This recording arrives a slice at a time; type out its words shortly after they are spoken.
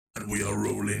And we are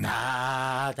rolling.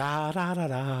 Da da da da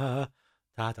da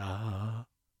da da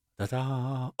da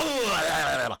da.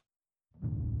 Oh,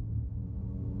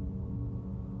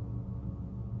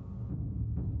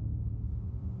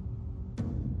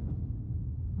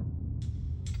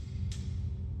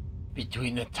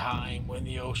 between the time when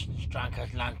the oceans drank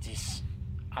Atlantis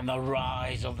and the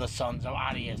rise of the sons of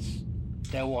Arius,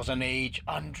 there was an age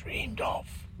undreamed of.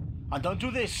 And unto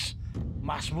this,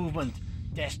 mass movement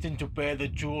destined to bear the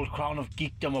jeweled crown of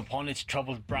geekdom upon its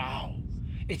troubled brow.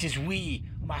 It is we,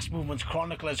 mass movement's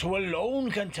chroniclers, who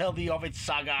alone can tell thee of its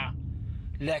saga.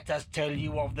 Let us tell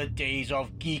you of the days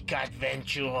of geek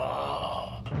adventure.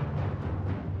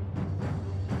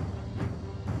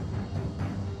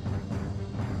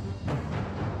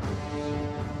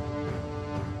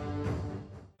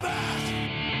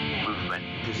 Movement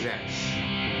presents.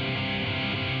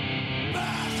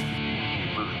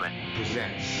 Movement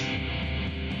presents.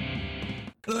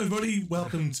 Hello, everybody.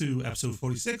 Welcome to episode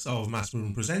 46 of Mass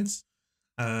Movement Presents.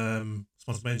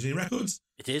 Sponsored by Engineering Records.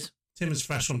 It is. Tim is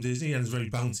fresh from Disney and is very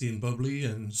bouncy and bubbly,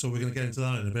 and so we're going to get into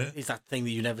that in a bit. It's that thing that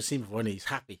you've never seen before, and he's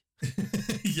happy.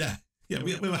 Yeah,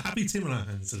 we have a happy Tim on our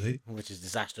hands today. Which is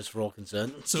disastrous for all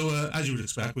concerned. So, as you would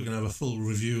expect, we're going to have a full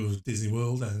review of Disney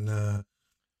World and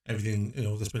everything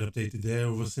that's been updated there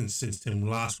over since Tim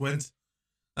last went.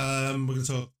 We're going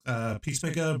to talk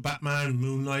Peacemaker, Batman,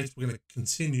 Moon Knight. We're going to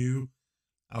continue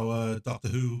our Doctor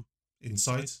Who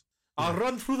insight. I'll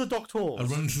run through the Doctors. I'll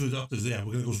run through the Doctors. Yeah,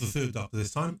 we're going to go to the third Doctor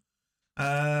this time.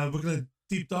 We're going to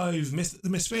deep dive the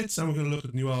Misfits, and we're going to look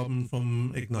at the new album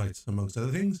from Ignite, amongst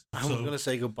other things. I'm going to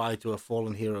say goodbye to a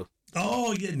fallen hero.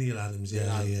 Oh, yeah, Neil Adams.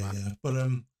 Yeah. But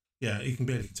he can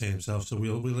barely contain himself, so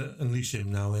we'll unleash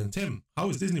him now. And Tim, how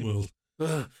is Disney World?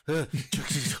 But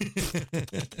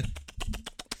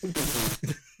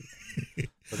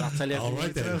I'll tell you. All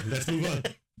right then, let's move on.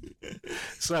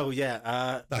 So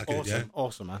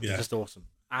awesome, man. Yeah. Just awesome.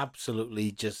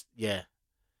 Absolutely, just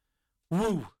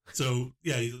woo. So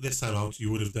this time out,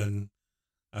 you would have done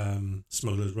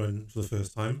Smuggler's Run for the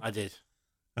first time. I did.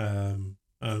 And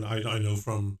I know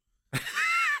from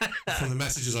the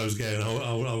messages I was getting,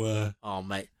 oh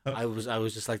mate, I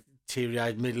was just like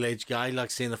teary-eyed middle-aged guy, like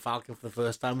seeing the Falcon for the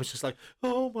first time. Was just like,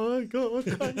 oh my god,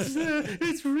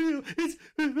 it's real. It's.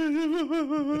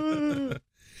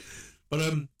 But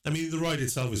I mean, the ride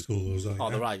itself is cool.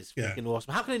 The ride is freaking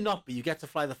awesome. How can it not be? You get to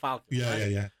fly the Falcon.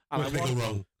 Yeah. And What could go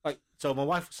wrong? So my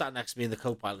wife was sat next to me in the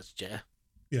co-pilot's chair.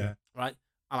 Yeah. Right.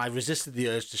 And I resisted the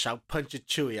urge to shout "punch a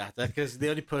Chewie" at her, because the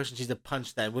only person she'd have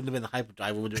punched there wouldn't have been the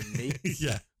hyperdrive, would have been me.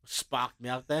 Yeah. Sparked me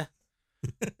out there.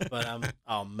 But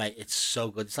oh mate, it's so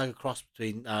good. It's like a cross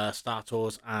between Star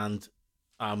Tours and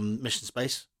Mission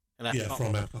Space. From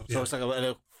Epcot. So it's like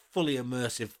a fully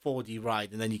immersive 4D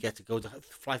ride, and then you get to go to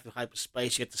fly through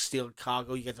hyperspace. You get to steal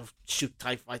cargo. You get to shoot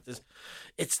TIE fighters.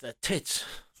 It's the tits.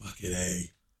 Fucking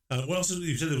A. What else?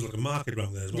 You said there was like a market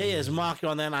around there as well. Yeah, there's a market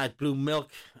on there, and I had blue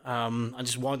milk. I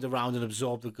just wandered around and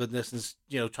absorbed the goodness, and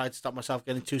tried to stop myself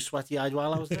getting too sweaty-eyed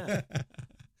while I was there. Did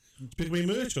you pick me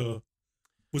merch, or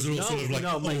was it all sort of like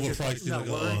overpriced?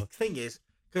 The thing is,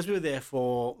 because we were there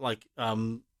for like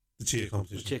the cheer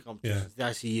competition, the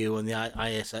ICU and the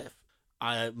ISF.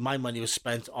 My money was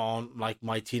spent on like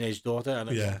my teenage daughter and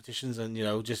her competitions, and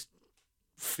just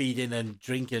feeding and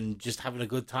drinking, just having a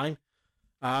good time.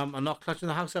 And not clutching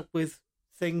the house up with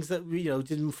things that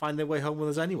didn't find their way home with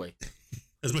us anyway.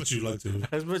 As much as you like to.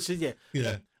 As much as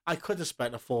yeah. I could have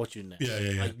spent a fortune there.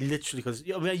 Yeah. I literally could.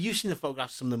 I mean, you've seen the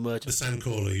photographs of some of the merch. The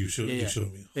Sandcaller you showed me.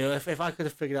 If I could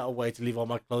have figured out a way to leave all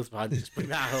my clothes behind and just bring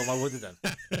that home, I would have done.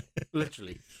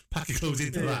 Literally. Pack your clothes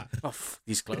into that. Oh,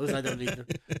 these clothes, I don't need them.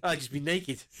 I'd just be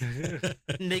naked.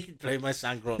 Naked playing my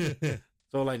Sandcrawler.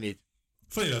 That's all I need.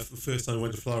 Funny enough, the first time I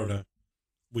went to Florida,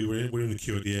 we were in the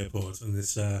queue at the airport, and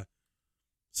this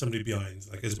somebody behind,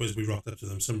 like as we rocked up to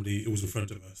them, somebody who was in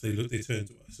front of us, they turned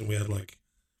to us, and we had like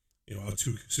our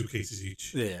 2 suitcases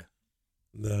each. Yeah.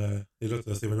 And they looked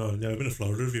at us, they went, "Oh, never been to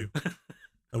Florida, have you?"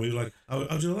 And we were like, how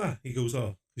do you know that? He goes,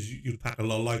 "Oh, because you'd pack a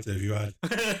lot lighter if you had."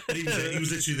 And he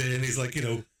was literally there, and he's like,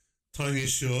 tying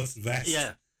his shorts, vest,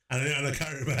 and a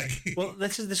carrier bag. Well,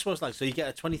 this was like, so you get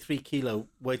a 23 kilo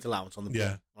weight allowance on the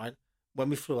plane, right? When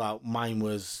we flew out, mine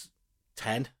was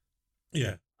 10.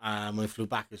 Yeah. When we flew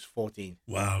back, it was 14.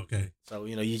 Wow, okay. So,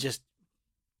 you just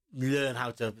learn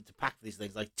how to pack these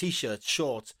things, like T-shirts,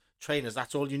 shorts, trainers,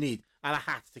 that's all you need. And a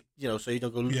hat, so you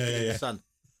don't go losing in the sun.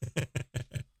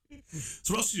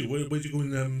 So what else did you do? Where'd you go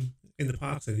in the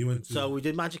parks then? You went to... So we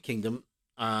did Magic Kingdom,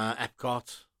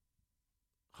 Epcot,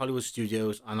 Hollywood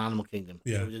Studios, and Animal Kingdom.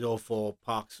 Yeah. So we did all 4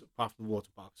 parks, apart from the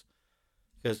water parks.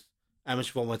 Because Emma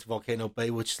Siobhan went to Volcano Bay,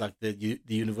 which is like the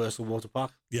Universal water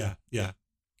park. Yeah.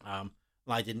 And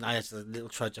I didn't. I had a little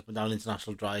trudge up and down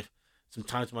International Drive, some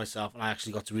time to myself, and I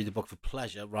actually got to read the book for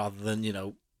pleasure rather than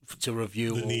to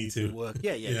review The need to. work.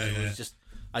 Yeah. It was just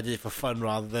I did it for fun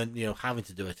rather than having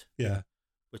to do it. Yeah.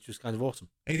 Which was kind of awesome.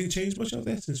 Anything changed much out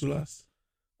there since we last?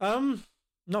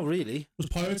 Not really. Was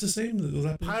Pirates the same? Was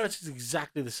that Pirates is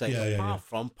exactly the same. Yeah, apart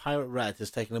from Pirate Red has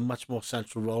taken a much more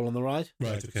central role on the ride.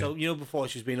 Right, okay. So before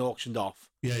she's been auctioned off.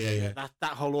 Yeah.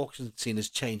 That whole auction scene has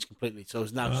changed completely. So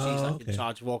now she's in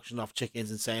charge of auctioning off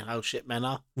chickens and saying how shit men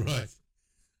are. Right.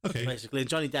 Okay. Basically, and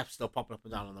Johnny Depp's still popping up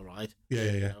and down on the ride.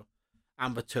 Yeah.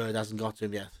 Amber Turd hasn't got to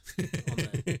him yet.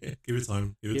 Give it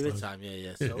time. Give it time.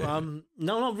 Yeah. So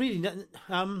no, not really.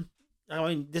 I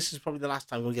mean, this is probably the last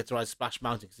time we'll get to ride Splash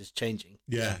Mountain because it's changing.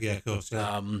 Yeah, of course.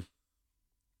 Yeah.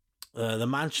 The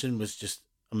mansion was just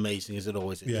amazing as it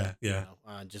always is. Yeah.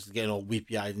 And just getting all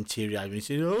weepy-eyed and teary-eyed when you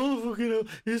say, "Oh, fucking hell,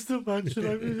 it's the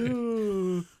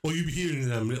mansion." Well, you'll be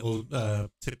hearing little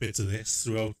tidbits of this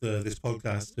throughout this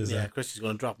podcast. Chris is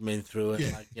going to drop them in through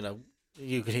it. Yeah.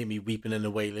 You could hear me weeping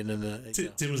and wailing. And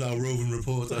Tim was our roving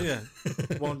reporter. Yeah,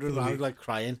 wandering around like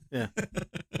crying. Yeah.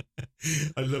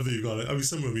 I love that you got it. I mean,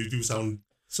 some of you do sound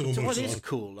so much. So what is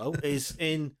cool though is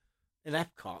in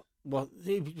Epcot. Well,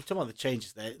 you talk about the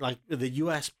changes there, like the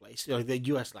US place, the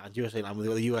USA land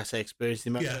with the USA experience, the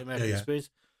American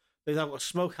experience. They've now got a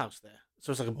smokehouse there,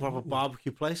 so it's like a proper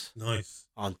barbecue place. Nice.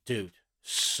 Oh, dude,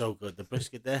 so good. The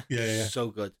brisket there, so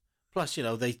good. Plus,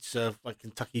 they serve like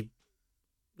Kentucky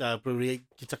brewery,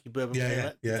 Kentucky bourbon,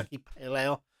 Kentucky pale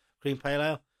ale, cream pale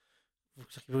ale.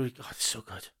 Kentucky brewery, God, it's so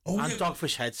good. And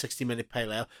Dogfish Head 60-minute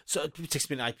pale ale, so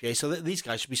 60-minute IPA. So these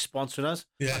guys should be sponsoring us.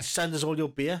 Yeah, send us all your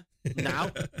beer now.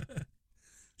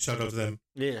 Shout out to them.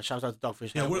 Yeah, shout out to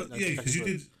Dogfish Head. Yeah,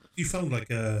 because you found like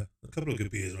a couple of good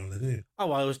beers around there, didn't you?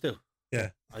 Oh, I always do.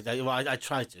 Yeah. I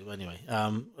try to anyway.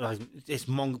 It's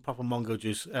proper Mongo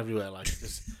juice everywhere. Like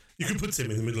this. You could put him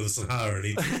in the middle of the Sahara and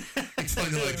he'd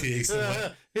find an IPA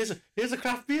somewhere. Here's a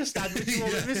craft beer stand that you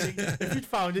were missing. If you'd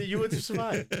found it, you would have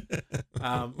survived.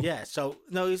 So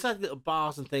no, it's like little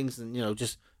bars and things, and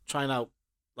just trying out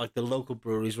like the local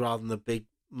breweries rather than the big,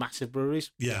 massive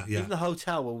breweries. Yeah. Even the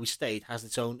hotel where we stayed has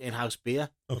its own in-house beer.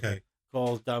 Okay.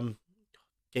 Called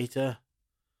Gator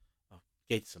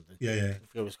something. Yeah. I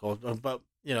forget what it's called. But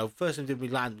first time we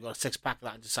landed, we got a 6-pack of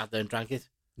that and just sat there and drank it.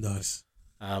 Nice.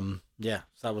 So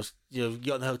that was you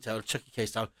got in the hotel, chuck your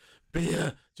case down,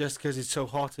 beer, just because it's so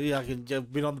hot. I can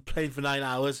been on the plane for 9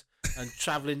 hours and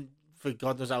traveling for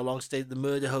God knows how long. Stayed at the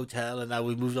Murder Hotel, and now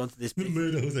we moved on to this. The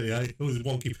Murder Hotel, it was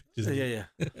wonky pictures. Yeah.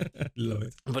 Love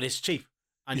it. But it's cheap,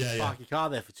 and you park your car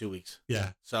there for 2 weeks.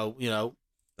 Yeah. So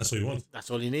that's all you want.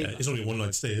 That's all you need. Yeah, it's only a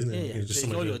one-night stay, isn't it? Yeah.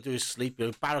 So all you got to do is sleep.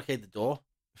 Barricade the door.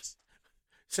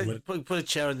 Put a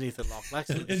chair underneath the lock, like,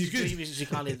 so you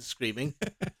can't hear the screaming,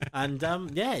 and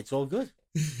it's all good.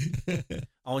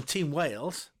 Our Team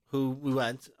Wales, who we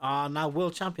went, are now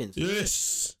world champions.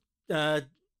 Yes.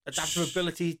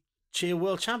 Adaptability cheer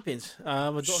world champions.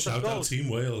 Shout out Team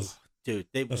Wales, dude.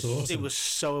 Awesome. It was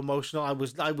so emotional. I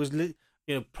was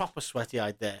proper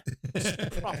sweaty-eyed there.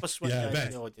 Proper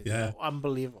sweaty-eyed. Yeah.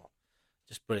 Unbelievable.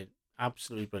 Just brilliant.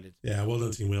 Absolutely brilliant. Yeah, well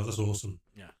done, Team Wales. That's awesome.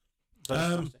 Yeah.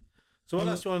 So what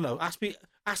else do you want to know?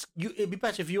 Ask you. It'd be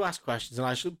better if you ask questions, and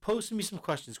I should pose me some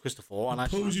questions, Christopher. And I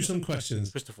pose you some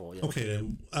questions, Christopher. Yeah. Okay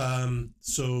then.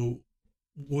 So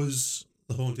was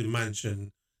the Haunted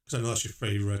Mansion? Because I know that's your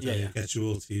favourite. Yeah. It gets you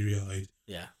all teary-eyed.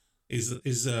 Yeah. Is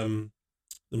the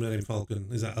Millennium Falcon?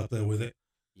 Is that up there with it?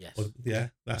 Yes. Yeah.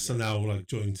 That's now like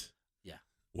joined. Yeah.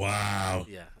 Wow.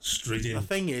 Yeah. Straight in. The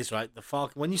thing is, right? The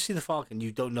Falcon. When you see the Falcon,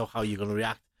 you don't know how you're going to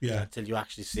react. Yeah. Until you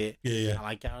actually see it. Yeah. And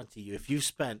I guarantee you, if you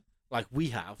spent like we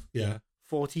have,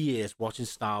 40 years watching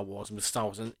Star Wars, and with Star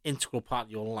Wars an integral part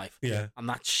of your life, and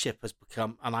that ship has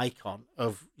become an icon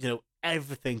of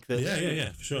everything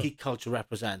that for sure. geek culture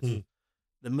represents.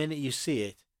 The minute you see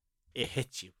it, it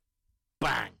hits you,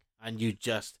 bang, and you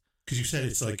just because you said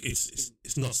it's like it's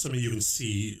not something you can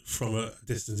see from a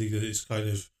distance either. It's kind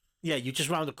of you just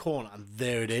round a corner and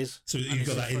there it is. So you've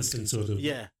got that instant sort of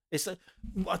It's like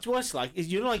what it's like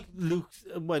is like Luke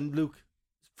when Luke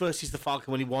first sees the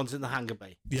Falcon when he wanders in the hangar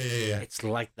bay. Yeah. It's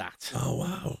like that. Oh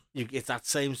wow! It's that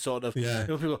same sort of.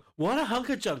 People go, what a hunk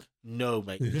of junk! No,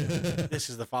 mate, this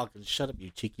is the Falcon. Shut up, you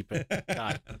cheeky prick.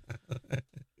 God.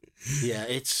 Yeah,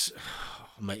 it's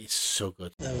mate, it's so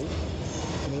good. The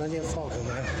Millennium Falcon,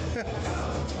 man.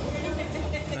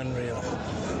 Unreal.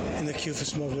 In the queue for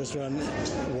Smuggler's Run,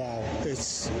 wow,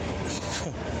 it's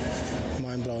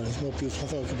mind-blowing. It's more beautiful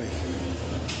than I thought it could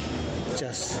be.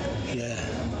 Just,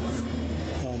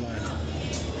 oh man.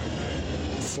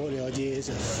 40 odd years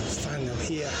of fandom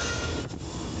here.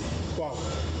 Wow.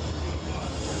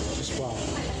 Just wow.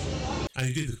 And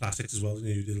you did the classics as well, didn't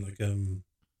you? You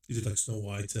did like Snow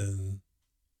White and...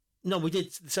 No, we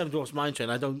did the Seven Dwarfs Mine Train.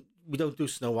 We don't do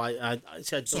Snow White. I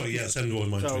said... Sorry, yeah, Seven Dwarfs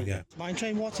Mine Train, yeah. Mine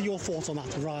Train, what are your thoughts on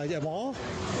that ride, Emma?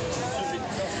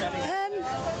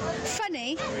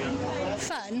 Funny,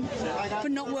 fun,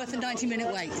 but not worth a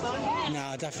 90-minute wait.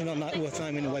 No, definitely not worth a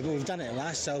 9-minute wait, but we've done it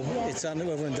last, so it's done,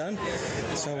 over and done.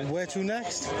 So where to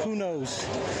next? Who knows?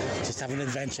 Just have an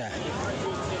adventure.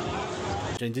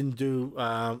 They didn't do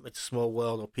It's a Small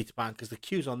World or Peter Pan because the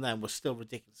queues on them were still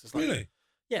ridiculous. It's like, Really?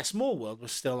 Yeah, Small World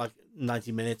was still like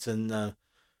 90 minutes and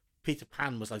Peter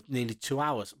Pan was like nearly 2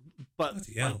 hours. But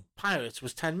Bloody hell. like, Pirates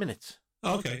was 10 minutes.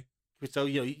 Oh, okay. So,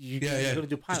 you're going to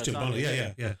do Just Pirates, jump aren't on you?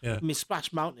 it. Yeah. I mean,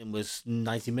 Splash Mountain was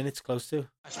 90 minutes close to.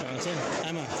 Splash Mountain.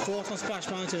 Emma, thoughts on Splash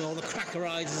Mountain or the Cracker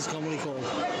Rides as it's commonly called?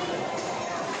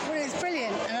 Well, it's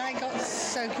brilliant, and I got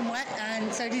soaking wet,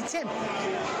 and so did Tim.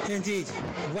 Indeed,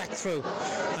 wet through.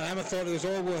 And Emma thought it was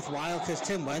all worthwhile because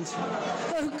Tim went.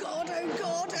 Oh God, oh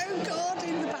God, oh God,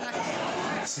 in the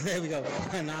back. So there we go.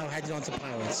 And now headed on to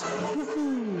Pirates.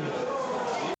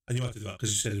 And you had to do that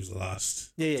because you said it was the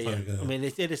last. Yeah. time ago. I mean,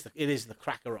 it is the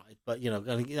Cracker Ride, but, now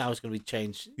it's going to be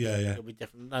changed. Yeah. It'll be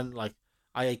different. And, like,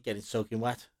 I hate getting soaking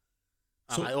wet.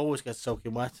 So- I always get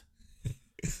soaking wet.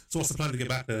 So what's the plan to get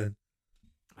back there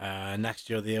then? Next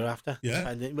year or the year after. Yeah?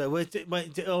 And it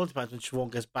all depends when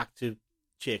Siobhan gets back to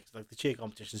cheer. 'Cause, like, the cheer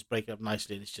competition's breaking up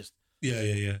nicely and it's just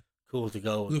Yeah. cool to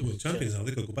go. They're world champions now.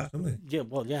 They've got to go back, haven't they? Yeah,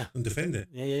 well, yeah. And defend it.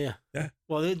 Yeah. Yeah.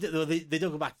 Well, they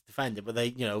don't go back to defend it, but they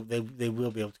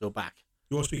will be able to go back.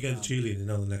 You watch me get to Chile in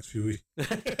the next few weeks.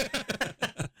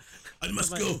 I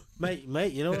must go.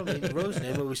 Mate, you know what I mean?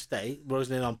 Rosenham, where we stay,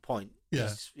 Rosenham on Point,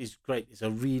 Yeah. is great. It's a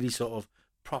really sort of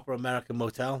proper American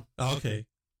motel. Oh, okay.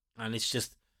 And it's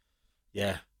just,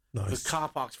 yeah. Nice. The car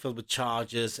park's filled with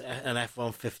Chargers and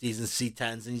F-150s and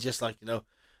C-10s, and you're just like,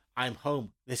 I'm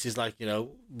home. This is like,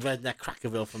 redneck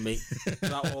Crackerville for me.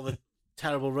 Without all the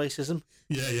terrible racism.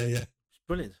 Yeah. It's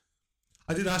brilliant.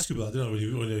 I did ask you about that, didn't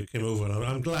I, when you came over, and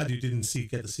I'm glad you didn't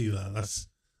get to see that. That's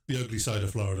the ugly side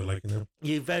of Florida, like,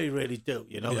 You very rarely do,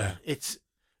 Yeah. It's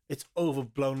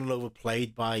overblown and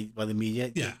overplayed by the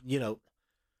media. Yeah.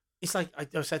 It's like I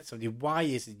said to somebody, why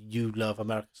is it you love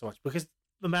America so much? Because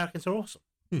Americans are awesome.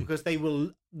 Because they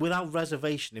will, without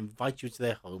reservation, invite you to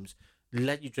their homes,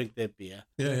 let you drink their beer.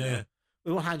 Yeah.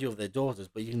 We won't hand you over their daughters,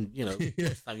 but you can,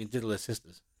 it's like you diddle their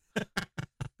sisters.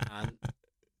 And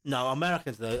no,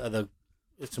 Americans are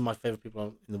some of my favourite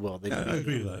people in the world. I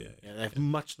agree with that, yeah. They're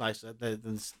much nicer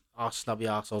than our snobby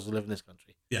arseholes who live in this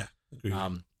country. Yeah, agree.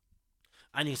 And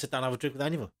you can sit down and have a drink with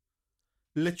anyone.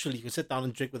 Literally, you can sit down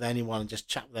and drink with anyone and just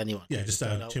chat with anyone. Yeah, just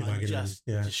and chin-wagging. just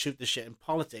shoot the shit. And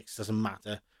politics doesn't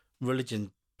matter.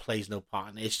 Religion plays no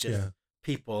part in it. It's just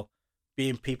people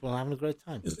being people and having a great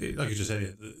time. Like you just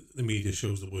said, the media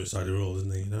shows the worst side of the world, doesn't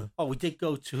they? Oh, we did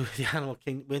go to the Animal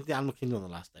Kingdom. We went to the Animal Kingdom on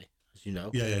the last day, as you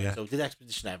know. Yeah. So we did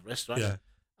Expedition Everest, right? Yeah.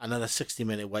 Another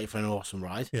 60-minute wait for an awesome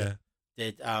ride. Yeah.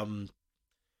 They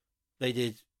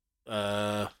did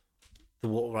the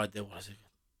water ride there. What is it?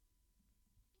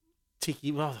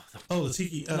 Tiki. Well, the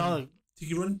Tiki. no.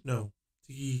 Tiki Run? No.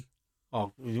 Tiki.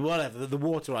 Oh, whatever. The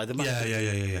water ride. The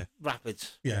Yeah.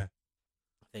 rapids. Yeah.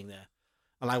 Thing there.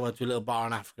 And I went to a little bar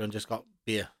in Africa and just got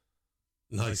beer.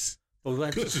 Nice. Well, we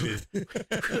went Good you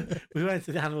did. we went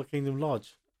to the Animal Kingdom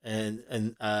Lodge and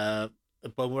a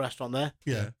Boma restaurant there.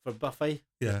 Yeah. For a buffet.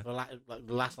 Yeah. For like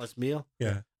the last night's meal.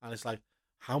 Yeah. And it's like,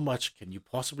 how much can you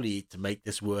possibly eat to make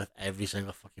this worth every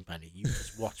single fucking penny? You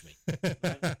just watch me.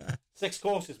 6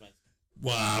 courses, mate.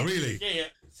 Wow, really? Yeah.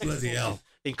 6 Bloody courses, hell.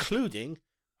 including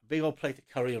a big old plate of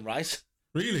curry and rice.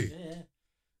 Really?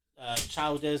 Yeah.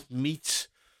 Chowders, meat,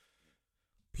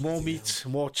 more meat,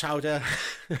 more chowder.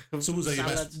 So was that your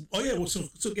salads. best? Oh yeah. Well, so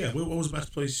yeah. What was the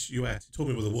best place you at? You told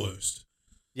me about the worst.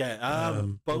 Yeah.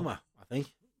 Boma, I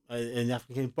think. In the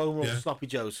African Kingdom, Boma or Sloppy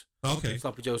Joe's. Okay.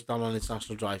 Sloppy Joe's down on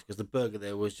International Drive because the burger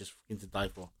there was just fucking to die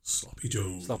for. Sloppy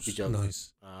Joe's. Sloppy Joe's.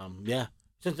 Nice. Yeah.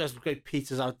 There's some great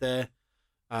pizzas out there.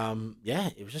 Yeah,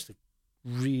 it was just a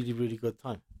really, really good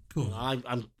time. Cool.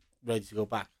 I'm ready to go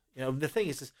back. The thing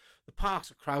is the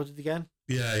parks are crowded again.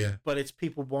 Yeah. But it's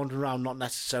people wandering around, not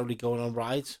necessarily going on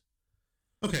rides.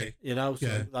 Okay. So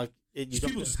like People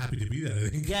just happy to be there, I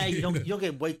think. Yeah, you don't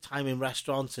get wait time in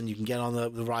restaurants, and you can get on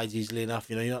the rides easily enough.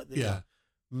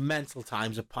 Mental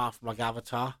times apart from like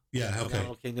Avatar. Yeah, okay.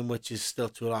 Animal Kingdom, which is still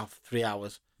 2.5, 3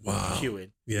 hours. Wow.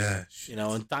 Queuing. Yeah.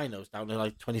 And Dino's down there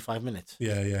like 25 minutes.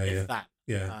 Yeah. If that.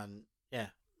 Yeah. And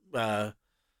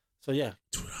So yeah,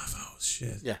 2.5 hours.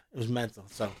 Shit. yeah, it was mental.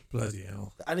 So Bloody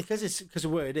hell. and because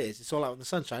of where it is, it's all out in the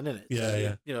sunshine, isn't it? Yeah,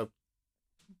 yeah. You know,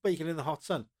 baking in the hot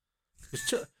sun.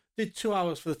 Did 2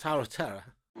 hours for the Tower of Terror.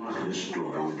 Look at this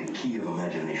door with the key of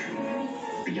imagination.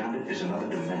 Beyond it is another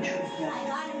dimension.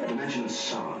 A dimension of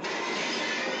sound.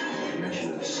 A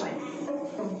dimension of sight.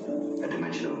 A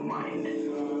dimension of mind.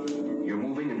 You're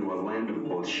moving into a land of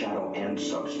both shadow and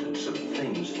substance, of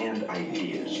things and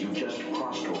ideas. You just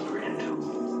crossed over into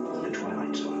the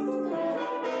Twilight Zone.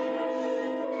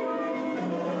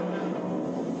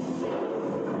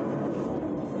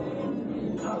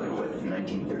 Hollywood,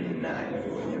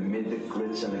 1939. Amid the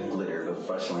glitz and the glitter of a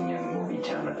bustling young movie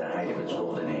town at the height of its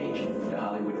golden age, the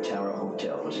Hollywood Tower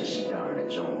Hotel was a star in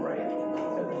its own right,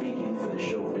 a beacon for the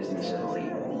show business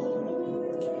elite.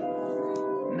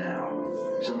 Now,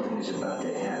 something is about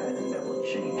to happen that will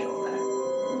change all that.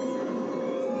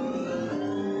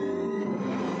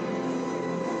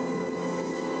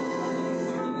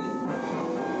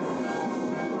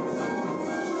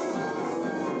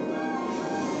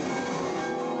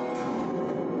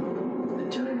 The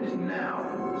time is now,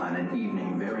 on an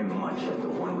evening very much like the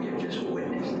one we have just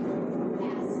witnessed.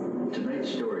 Tonight's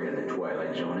story in the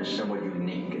Twilight Zone is somewhat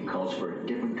unique and calls for a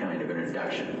different kind of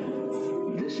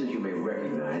introduction. This, as you may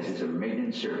recognize, is a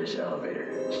maintenance service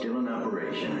elevator, still in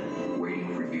operation,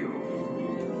 waiting for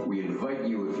you. We invite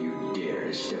you, if you dare,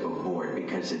 to step aboard,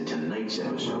 because in tonight's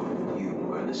episode,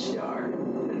 you are the star,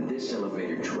 and this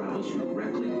elevator travels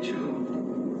directly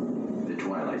to the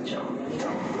Twilight Zone.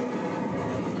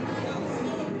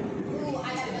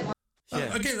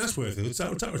 Yeah. Again, that's worth it.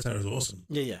 Tower of Terror is awesome.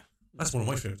 Yeah, yeah. That's one of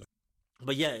my favourites.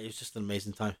 But yeah, it was just an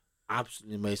amazing time.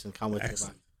 Absolutely amazing. Can't wait to go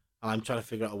back. And I'm trying to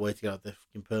figure out a way to get out there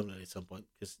fucking permanently at some point.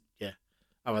 Because, yeah,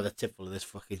 I've had a tip full of this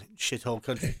fucking shithole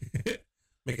country.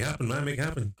 Make it happen, man. Make it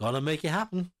happen. Gotta make it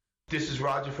happen. This is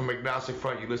Roger from Agnostic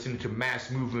Front. You're listening to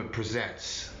Mass Movement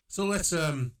Presents. So let's,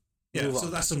 Move so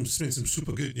on. that's some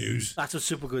super good news. That's what's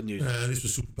super good news. This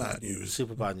was super bad news.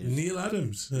 Super bad news. Neil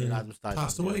Adams. Neil Adams died.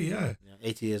 Passed away, yeah.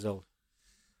 80 years old.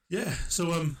 Yeah,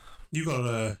 so you got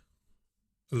a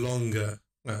longer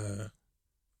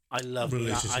I love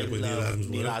relationship with Neil Adams'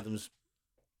 Neil work. Adams'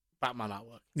 Batman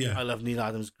artwork. Yeah. I love Neil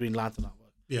Adams' Green Lantern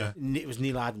artwork. Yeah. It was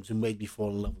Neil Adams who made me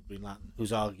fall in love with Green Lantern,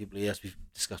 who's arguably, as we've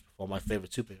discussed before, my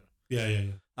favourite superhero.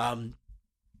 Yeah.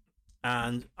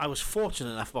 And I was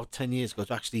fortunate enough about 10 years ago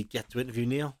to actually get to interview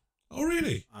Neil. Oh,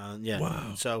 really? And yeah.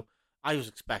 Wow. So I was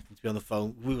expecting to be on the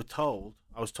phone.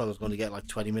 I was told I was going to get like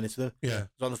 20 minutes with him. Yeah. I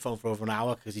was on the phone for over an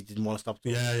hour because he didn't want to stop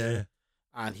talking. Yeah.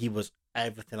 And he was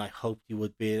everything I hoped he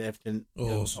would be, and everything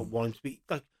Awesome. I wanted him to be.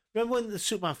 Like, remember when the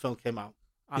Superman film came out?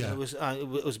 And Yeah. it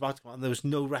was about to come out, and there was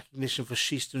no recognition for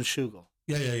Schuster and Schugel.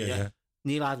 Yeah.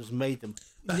 Neil Adams made them.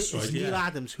 That's It's right, Neil yeah.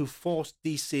 Adams who forced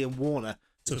DC and Warner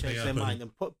to To change pay their up mind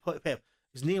and pay up.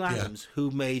 It's Neil Adams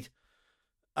who made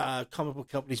comic book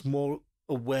companies more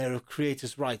aware of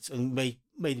creators' rights and made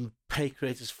them pay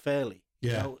creators fairly.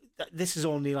 Yeah. You know, this is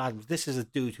all Neil Adams. This is a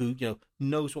dude who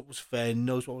knows what was fair,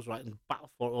 knows what was right, and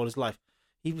battled for it all his life.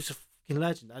 He was a fucking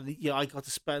legend, and I got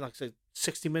to spend, like I said,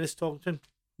 60 minutes talking to him.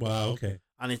 Wow, okay.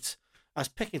 And it's, as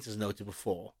Pickens has noted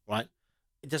before, right?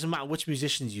 It doesn't matter which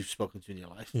musicians you've spoken to in your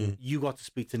life. You got to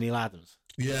speak to Neil Adams.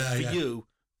 Yeah, For you,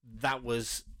 that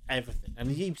was everything. And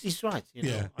he's right.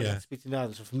 I got to speak to Neil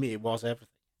Adams. So for me, it was everything.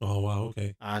 Oh, wow,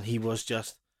 okay. And he was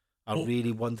just a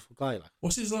really wonderful guy. Like,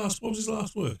 what was his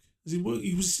last work?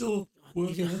 He was still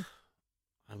working then?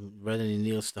 I haven't read any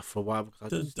Neil stuff for a while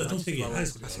because I don't think he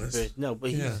has, to be honest. No, but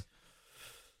he's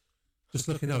just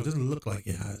looking now, it doesn't look like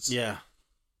he has. Yeah.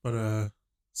 But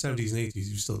 70s and 80s,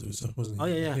 he was still doing stuff, wasn't he? Oh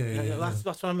yeah. That's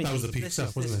what I mean. That was the peak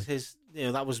stuff, wasn't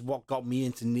it? That was what got me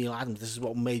into Neil Adams. This is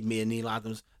what made me a Neil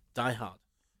Adams diehard.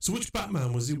 So which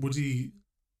Batman was he?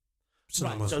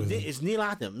 Right, so it's Neil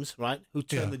Adams, right, who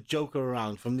turned the Joker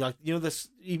around from this.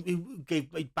 He gave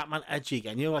Batman edgy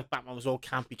again. Like Batman was all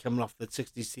campy coming off the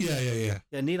 60s. Yeah.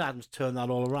 Yeah, Neil Adams turned that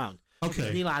all around. Okay.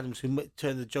 It's Neil Adams who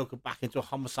turned the Joker back into a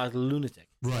homicidal lunatic.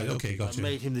 Right. Okay. Gotcha. And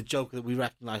made him the Joker that we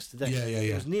recognise today. Yeah.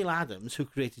 It was Neil Adams who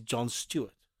created John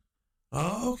Stewart.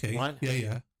 Oh, okay. Right?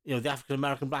 Yeah. The African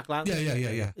American Black Lantern.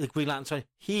 Yeah. The Green Lantern. Sorry,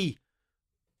 he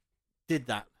did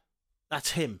that.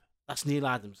 That's him. That's Neil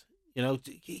Adams.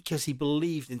 Because he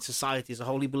believed in society as a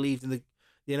whole. He believed in the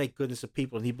innate goodness of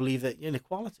people, and he believed in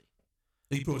equality.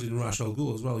 He brought in Ra's al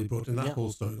Ghul as well. He brought in that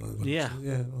whole storyline. Yeah.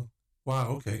 Oh, wow.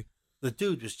 Okay. The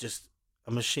dude was just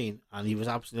a machine, and he was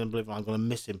absolutely unbelievable. I'm going to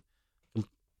miss him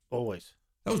always.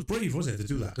 That was brave, wasn't it, to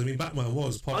do that? I mean, Batman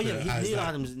was popular.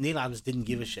 Neil Adams didn't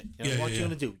give a shit. What are you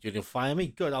going to do? You're going to fire me?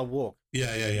 Good, I'll walk.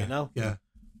 Yeah. Yeah.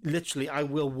 Literally, I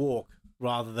will walk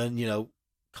rather than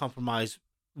compromise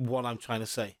what I'm trying to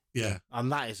say. Yeah.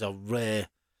 And that is a rare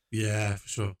Yeah, for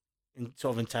sure.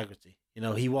 sort of integrity. You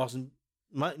know, he wasn't.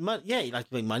 Yeah, he liked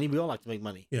to make money. We all like to make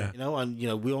money. Yeah. You know, and you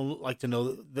know, we all like to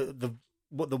know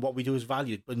what we do is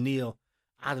valued. But Neil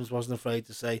Adams wasn't afraid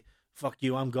to say, "Fuck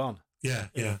you, I'm gone." Yeah,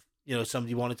 yeah. You know,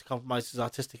 somebody wanted to compromise his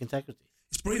artistic integrity.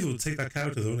 It's brave to take that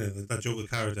character, though, isn't it? That Joker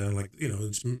character, and like, you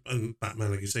know, and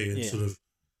Batman, like you say, and sort of,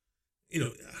 you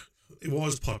know, it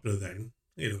was popular then.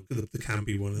 You know, the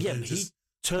campy one. Yeah, and but he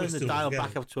turned the dial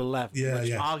back up to 11,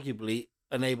 which arguably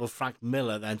enabled Frank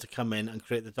Miller then to come in and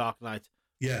create the Dark Knight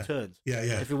Returns. Yeah,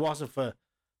 yeah. If it wasn't for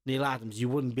Neil Adams, you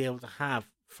wouldn't be able to have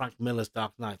Frank Miller's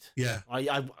Dark Knight. Yeah.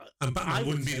 And Batman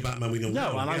wouldn't be the Batman we know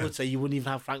now. No, and I would say you wouldn't even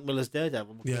have Frank Miller's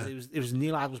Daredevil, because it was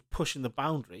Neil Adams pushing the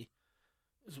boundary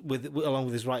along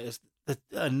with his writers that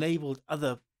enabled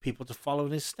other people to follow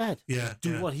in his stead. Yeah.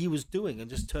 Do what he was doing and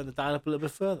just turn the dial up a little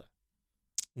bit further.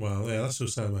 Well, yeah, that's so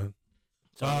sad, man.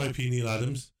 R.I.P. Neil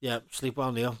Adams. Yeah, sleep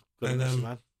well, Neil. Good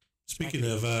man. Speaking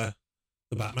of the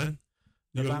Batman,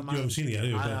 you haven't seen it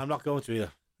yet, I'm not going to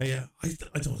either. Yeah, I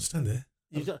don't understand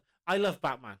it. I love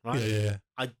Batman, right? Yeah.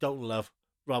 I don't love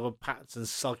Robert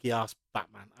Pattinson's sulky ass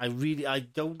Batman. I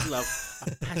don't love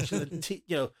a petulant,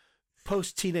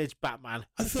 post-teenage Batman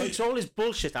who takes all his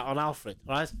bullshit out on Alfred,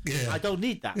 right? Yeah. I don't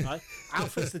need that, right?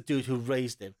 Alfred's the dude who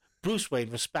raised him. Bruce Wayne,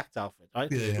 respect Alfred,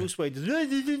 right? Yeah. Bruce Wayne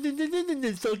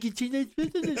does sulky teenage. You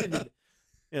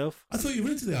know, I thought you were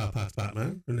into the R-Path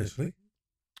Batman initially.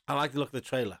 I like the look of the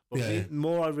trailer. But the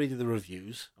more I read of the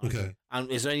reviews, okay. And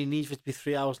is there any need for it to be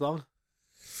 3 hours long?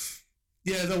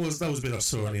 Yeah, that was a bit of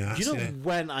sore on the ass. Do you know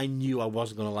when I knew I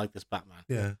wasn't going to like this Batman?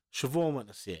 Yeah. Siobhan went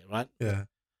to see it, right? Yeah.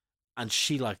 And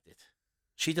she liked it.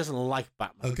 She doesn't like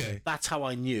Batman. Okay. That's how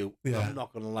I knew I'm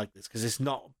not going to like this, because it's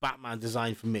not Batman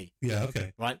designed for me. Yeah,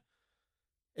 okay. Right?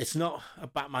 It's not a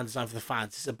Batman design for the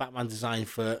fans. It's a Batman design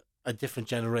for a different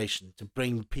generation, to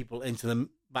bring people into the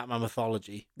Batman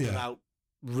mythology without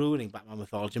ruining Batman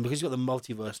mythology. And because you've got the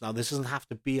multiverse now, this doesn't have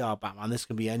to be our Batman. This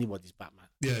can be anybody's Batman.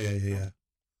 Yeah.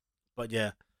 But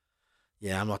yeah,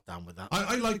 I'm not down with that.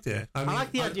 I liked it. I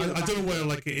like the idea. I don't know where I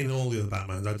like it in all the other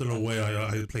Batmans. I don't know where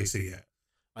I would place it yet.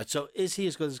 Right, so is he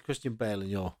as good as Christian Bale in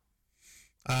your?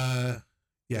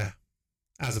 Yeah,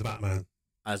 as a Batman.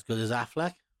 As good as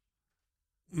Affleck?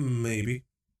 Maybe.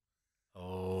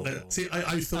 Oh, see,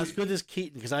 I thought as good as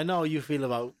Keaton, because I know how you feel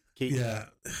about Keaton. Yeah,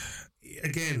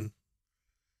 again,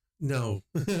 no,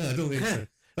 I don't think so.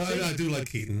 I do like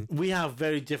Keaton. We have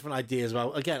very different ideas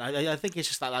about. Again, I think it's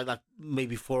just like that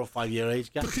maybe 4 or 5 year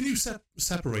age gap. But can you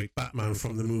separate Batman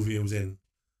from the movie it was in?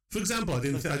 For example, I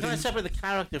didn't separate the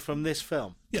character from this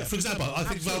film? Yeah, for example, I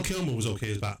think Val Kilmer was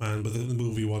okay as Batman, but the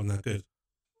movie wasn't that good.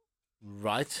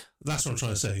 Right. That's what I'm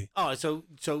trying to say. All right, so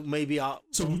maybe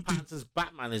Pattinson's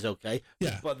Batman is okay.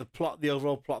 Yeah. But the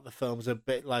overall plot of the film is a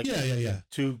bit like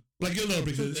too like you're not a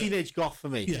big teenage goth for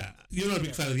me. Yeah, you're not a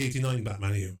big fan of the '89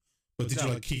 Batman, are you? But did you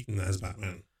like Keaton as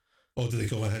Batman, or did they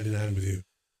go hand in hand with you?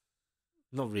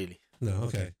 Not really. No.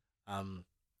 Okay.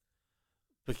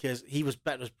 Because he was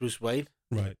better as Bruce Wayne.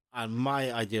 Right. And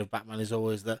my idea of Batman is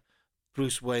always that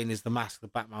Bruce Wayne is the mask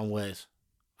that Batman wears,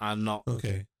 and not.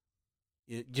 Okay.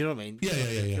 Do you know what I mean?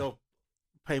 Yeah. You're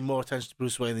paying more attention to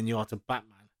Bruce Wayne than you are to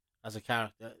Batman as a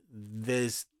character.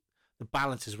 The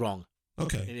balance is wrong.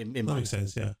 Okay. In that makes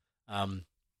sense. Yeah.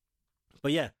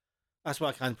 But yeah, that's why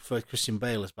I kind of prefer Christian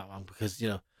Bale as Batman, because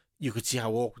you could see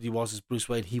how awkward he was as Bruce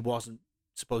Wayne. He wasn't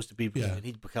supposed to be Bruce Wayne.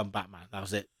 He'd become Batman. That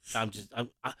was it.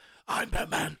 I'm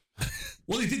Batman.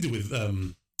 What they did do with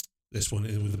this one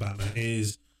with the Batman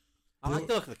is I like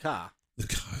the look of the car. The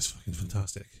car is fucking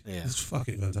fantastic. Yeah, it's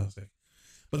fucking fantastic.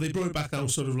 But they brought it back down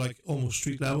sort of like almost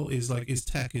street level. Is like his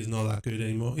tech is not that good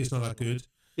anymore. It's not that good.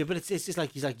 Yeah, but it's just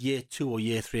like he's like year 2 or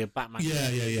year 3 of Batman.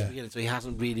 Yeah. So he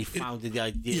hasn't really founded the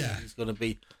idea that he's going to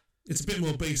be. It's a bit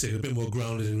more basic, a bit more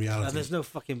grounded in reality. And there's no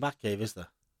fucking Batcave, is there?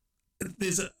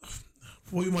 There's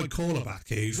what you might call a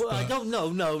Batcave. Well, I don't know.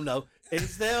 No.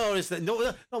 Is there or is there?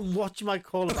 No, what you might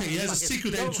call a Batcave. Okay, he has a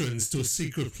secret entrance to a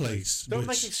secret place. Don't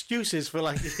make excuses for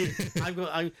like,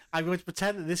 I'm going to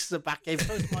pretend that this is a Batcave,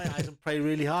 close my eyes and pray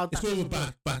really hard. It's more of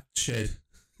a bat shed.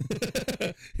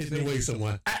 Hidden away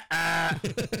somewhere.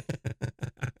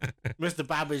 Mr.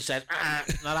 Babbage said,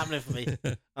 not happening for me.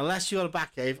 Unless you're a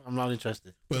Batcave, I'm not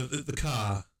interested. But the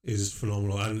car is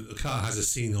phenomenal, and the car has a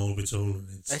scene all of its own.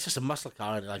 It's just a muscle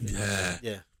car.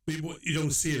 Yeah. But you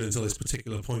don't see it until this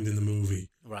particular point in the movie.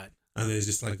 Right. And there's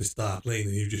just like this dark lane,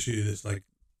 and you just hear this like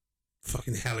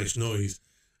fucking hellish noise.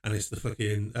 And it's the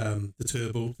fucking the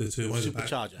turbo, the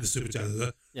supercharger. The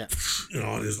supercharger. Yeah.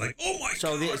 And it's like, oh my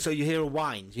god. So you hear a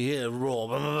whine, you hear a roar.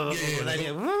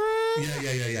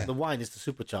 Yeah. The whine is the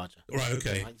supercharger. Right,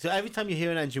 okay. So every time you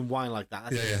hear an engine whine like that,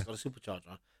 that's got a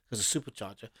supercharger on. Because a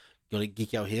supercharger, going to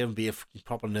geek out here and be a fucking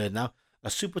proper nerd now. A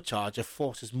supercharger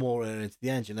forces more air into the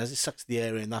engine as it sucks the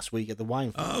air in. That's where you get the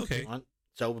wine from. Oh, okay. Right?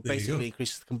 So it There you basically go.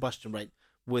 increases the combustion rate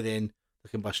within the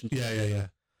combustion. Yeah.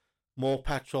 More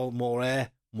petrol, more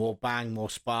air, more bang, more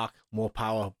spark, more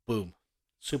power. Boom.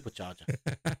 Supercharger.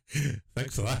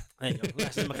 Thanks for that. There you go.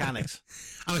 Lesson mechanics.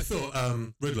 And I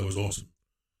thought Riddler was awesome.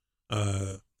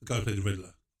 The guy who played the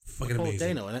Riddler. Fucking Paul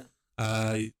amazing. Dano in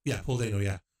it. Yeah, Paul Dano,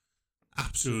 yeah.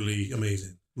 Absolutely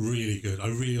amazing. Really good. I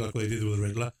really like what they did with the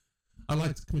Riddler. I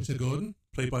liked Commissioner Gordon,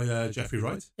 played by Jeffrey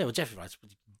Wright. Yeah, well, Jeffrey Wright's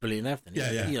brilliant in everything.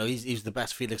 Yeah. You know, he's the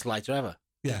best Felix Leiter ever.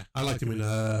 Yeah, I liked him in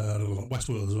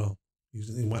Westworld as well. He was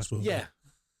in Westworld. Yeah.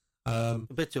 A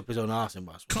bit up his own arse in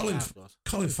Westworld.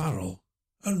 Colin Farrell,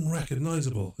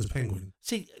 unrecognisable as Penguin.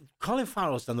 See, Colin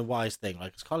Farrell's done the wise thing, right?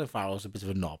 Because Colin Farrell's a bit of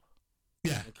a knob.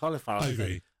 Yeah, And Colin Farrell I said,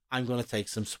 agree. I'm going to take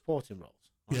some supporting roles.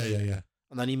 Right? Yeah.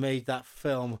 And then he made that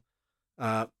film,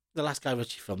 the last one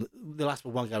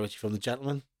Guy Ritchie film, The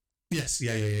Gentleman, Yes,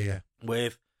 yeah.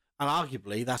 with, and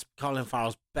arguably that's Colin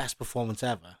Farrell's best performance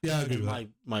ever. Yeah, I agree in with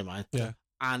my mind. Yeah.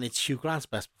 And it's Hugh Grant's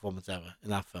best performance ever in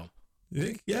that film. You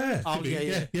think? Yeah. Oh, could be.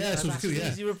 yeah. So That's it's good, an yeah.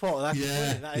 easy report. That's Yeah,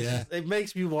 brilliant. That is yeah. just- it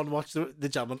makes me want to watch the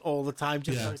Gentleman all the time,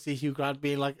 just Yeah. to see Hugh Grant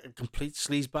being like a complete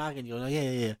sleazebag, and you're like,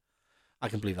 yeah. I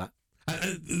can believe that.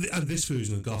 And this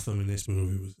version of Gotham in this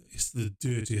movie it's the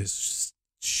dirtiest,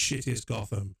 shittiest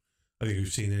Gotham I think we've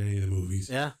seen in any of the movies.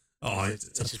 Yeah. Oh, it's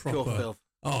It's a just pure proper. filth.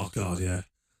 Oh god, yeah,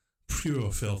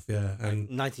 pure filth, yeah, and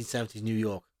 1970s New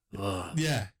York. Ugh.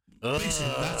 yeah.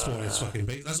 Basically, that's what it's fucking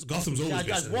based. That's Gotham's always. Yeah,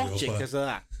 based I'd in watch New it York, because of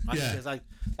that. Right? Yeah. Because like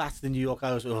that's the New York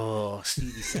I was. Oh,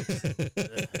 seedy sex.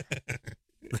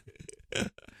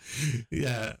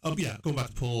 yeah. Going back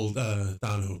to Paul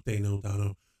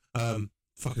Dano.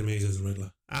 Fucking amazing as a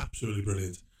Riddler. Absolutely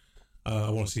brilliant. I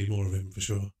want to see more of him for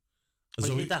sure.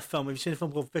 When he did that film, have you seen a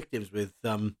film called Victims with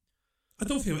I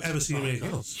don't think I've ever seen him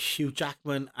anything else. Hugh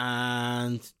Jackman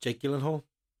and Jake Gyllenhaal?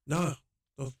 No.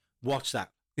 Watch that.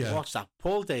 Yeah. Watch that.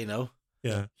 Paul Dano,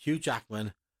 Yeah. Hugh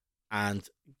Jackman, and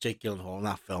Jake Gyllenhaal in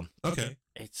that film. Okay.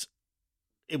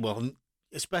 It will,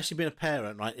 especially being a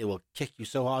parent, right? It will kick you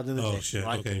so hard in the Oh dick, shit.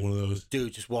 right? Okay, one of those.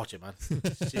 Dude, just watch it, man.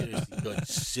 Seriously good.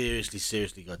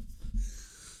 Seriously good.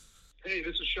 Hey,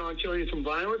 this is Sean Killian from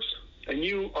Violence, and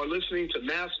you are listening to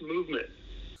Mass Movement.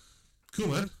 Cool,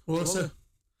 man. Well,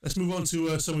 let's move on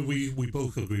to something we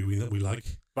both agree that we like.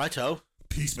 Righto.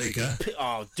 Peacemaker.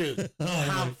 Oh, dude.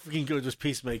 How freaking good was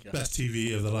Peacemaker? Best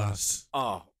TV of the last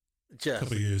Just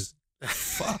couple of years.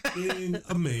 Fucking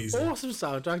amazing. awesome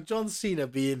soundtrack. John Cena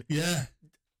being Yeah.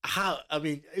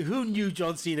 who knew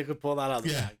John Cena could pull that out of the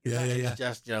Yeah, bag? yeah, That yeah, is yeah.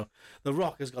 Just, The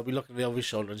Rock has got to be looking over his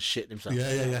shoulder and shitting himself.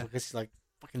 Yeah. Because he's like,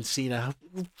 fucking Cena.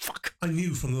 Fuck. I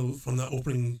knew from that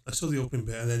opening. I saw the opening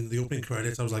bit and then the opening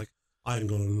credits. I was like, I'm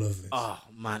gonna love this. Oh,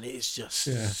 man, it's just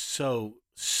Yeah. so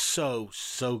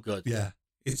good. Yeah.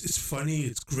 It's funny.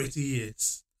 It's gritty.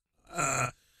 It's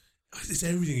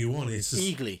everything you want. It's just,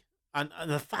 Eagly. And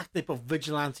the fact they put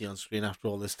Vigilante on screen after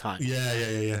all this time.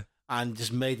 yeah. And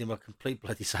just made him a complete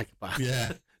bloody psychopath.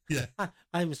 Yeah.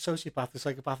 I'm a sociopath with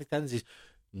psychopathic tendencies.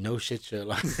 No shit,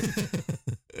 Sherlock.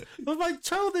 But my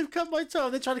toe, they've cut my toe.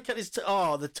 They're trying to cut his toe.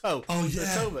 Oh, the toe. Oh, The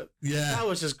yeah. toe bit. Yeah. That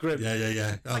was just grim.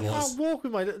 Yeah. I can't walk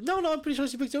with my... No, I'm pretty sure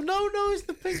it's a big toe. No, it's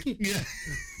the pinky. Yeah.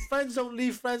 Friends don't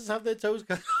leave friends have their toes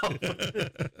cut off.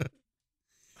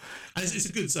 And it's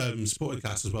a good supporting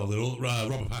cast as well. They're all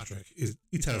Robert Patrick.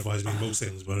 He terrifies me in most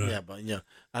things, but Yeah, but,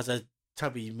 as a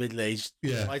tubby, middle-aged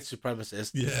Yeah. white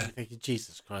supremacist, Yeah. you're thinking,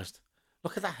 Jesus Christ.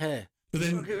 Look at that hair. But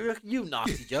then, Look at you,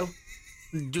 nasty Joe.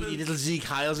 Doing your little Zeke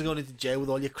Hiles and going into jail with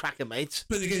all your cracker mates.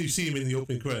 but again, you see him in the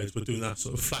opening credits, but doing that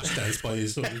sort of flash dance by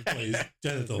his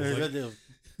genitals.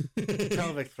 Like,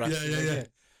 Pelvic thrust. yeah.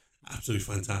 Absolutely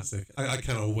fantastic. I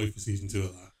cannot wait for season 2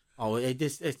 of that. Oh,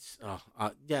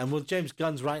 and well, James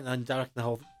Gunn's writing and directing the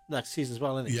whole next season as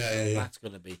well, isn't he? Yeah. That's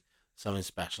going to be something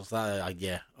special. So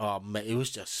that, oh, mate, it was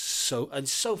just so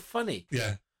funny.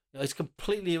 Yeah. It's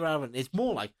completely irrelevant. It's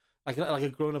more like a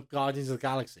grown-up Guardians of the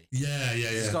Galaxy. Yeah.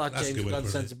 It's got that That's a James good way Gunn to put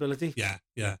it. sensibility.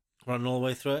 Yeah. Running all the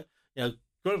way through it.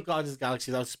 Grown-up Guardians of the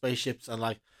Galaxy without spaceships and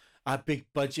like a big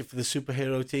budget for the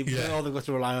superhero team. Yeah. All they've got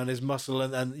to rely on is muscle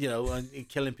and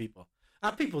killing people.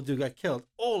 And people do get killed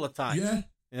all the time. Yeah.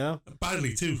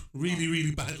 Badly too. Really,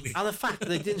 really badly. And the fact that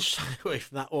they didn't shy away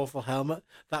from that awful helmet,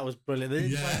 that was brilliant. They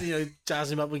didn't try to,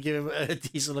 jazz him up and give him a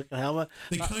decent looking helmet.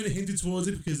 They kind of hinted towards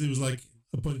it because it was like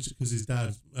a bunch, because his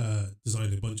dad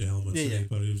designed a bunch of helmets. Yeah.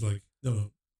 But it was like,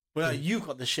 no. Well, you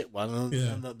got the shit one,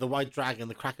 and the white dragon,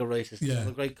 the cracker racist, Yeah.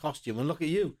 the great costume, and look at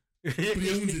you. But he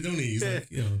owns it, don't he? He's like,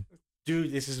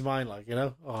 dude, this is mine, like, you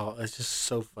know? Oh, it's just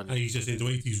so funny. And he's just into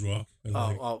 80s rock. And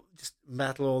Just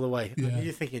metal all the way. Yeah. And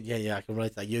you're thinking, yeah, I can relate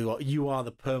to that. You are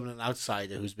the permanent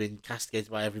outsider who's been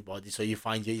castigated by everybody, so you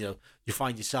find you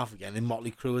find yourself again in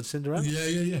Motley Crue and Cinderella.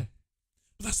 Yeah.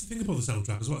 But that's the thing about the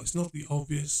soundtrack as well. It's not the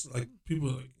obvious, like, people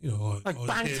are like, Like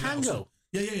Bang Tango.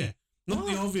 Yeah. Not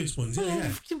the obvious ones.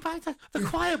 Yeah. The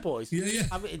Choir Boys. Yeah.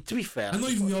 I mean, to be fair, And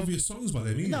not even the obvious songs by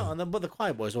them either. No, but the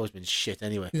Choir Boys always been shit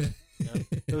anyway. Yeah.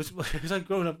 It was like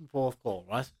growing up in Porthcawl,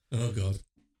 right? Oh God.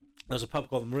 There was a pub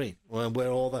called the Marine where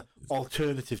all the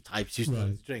alternative types used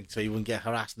to drink, so you wouldn't get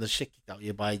harassed and the shit kicked out of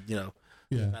you by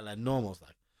normals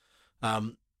like.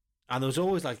 And there was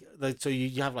always like so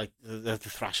you have like the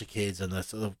thrasher kids and the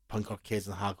sort of punk rock kids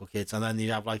and the hardcore kids, and then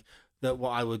you have like what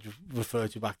I would refer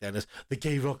to back then as the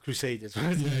gay rock crusaders,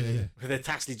 right? Yeah. With their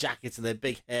tassely jackets and their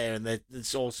big hair and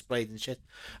it's all sprayed and shit.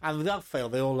 And without fail,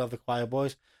 they all love the Choir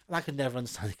Boys, and I could never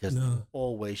understand it because they're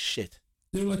always shit.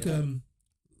 They were like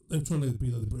they were trying to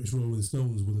be like the British Rolling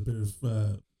Stones with a bit of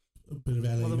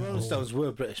LA. Well, the Rolling Stones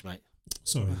were British, mate.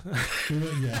 Sorry.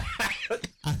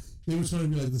 They were trying to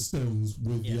be like the Stones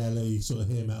with the LA sort of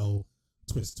hair metal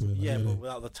twist to it. Like, but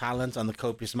without the talent and the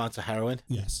copious amounts of heroin.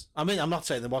 Yes. I mean, I'm not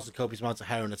saying there wasn't copious amounts of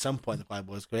heroin at some point in the Choir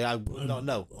Boys' career. I would not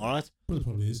know, all right? But it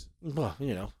probably is. Well,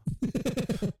 you know.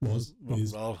 Rock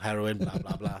and roll, heroin, blah,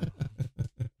 blah, blah.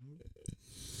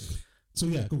 So,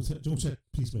 yeah, go check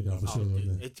Peacemaker out for sure.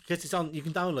 Because it's on, you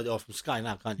can download it all from Sky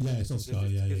now, can't you? Yeah, it's on Sky,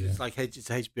 yeah. It's like it's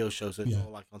an HBO show, so it's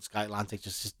all like on Sky Atlantic.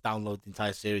 Just download the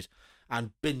entire series and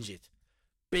binge it.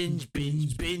 Binge.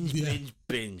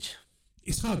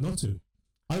 It's hard not to.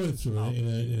 I went through it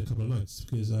in a couple of nights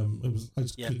because I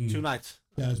just couldn't. 2 nights.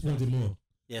 Yeah, I just wanted more.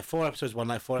 Yeah, 4 episodes one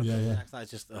night, 4 episodes the next night.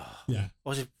 It's just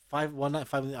Was it 5 one night,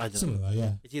 5? I don't know. Something like that.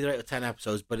 Yeah. It's either 8 or 10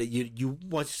 episodes, but you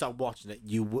once you start watching it,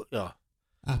 you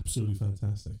absolutely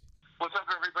fantastic. What's up,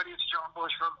 everybody? It's John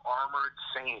Bush from Armored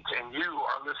Saint, and you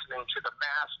are listening to the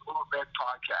Mass Movement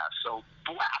podcast. So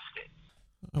blast it.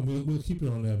 And we'll keep it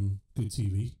on Good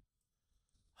TV.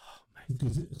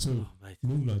 So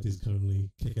Moonlight is currently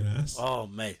kicking ass. Oh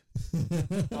mate.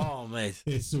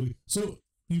 It's so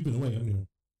you've been away, haven't you?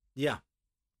 Yeah.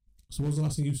 So what was the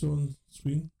last thing you saw on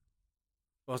screen?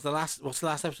 What's the last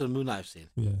episode of Moonlight I've seen?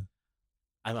 Yeah.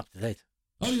 I'm up to date.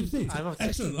 Oh, you're up to date? I'm up to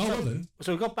Excellent. date. Well then.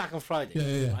 So we got back on Friday.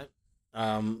 Yeah.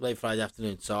 Right? Late Friday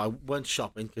afternoon. So I went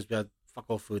shopping because we had fuck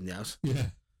all food in the house. Yeah.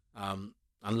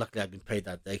 And luckily I'd been paid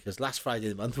that day because last Friday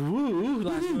of the month,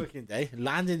 last working day,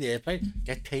 land in the airplane,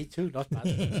 get paid too, not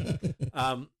bad.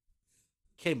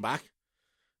 Came back,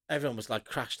 everyone was like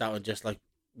crashed out and just like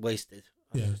wasted.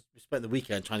 We spent the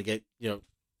weekend trying to get,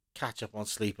 catch up on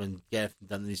sleep and get everything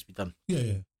done that needs to be done.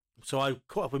 Yeah. So I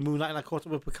caught up with Moonlight and I caught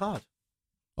up with Picard.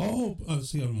 Oh, I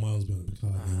see how miles behind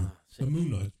Picard. The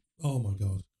Moonlight. Oh my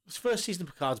God. This first season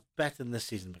of Picard's better than this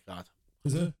season of Picard.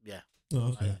 Is it? Yeah. Oh,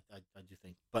 okay. I do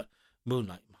think. But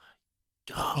Moonlight, my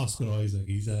God. Oscar Isaac,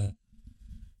 he's a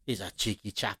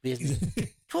cheeky chappy, isn't he?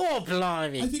 Poor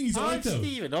blimey. I think he's alright though.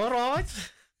 Stephen,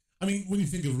 alright. I mean, when you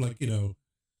think of like,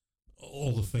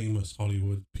 all the famous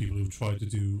Hollywood people who've tried to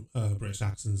do British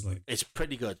accents, like it's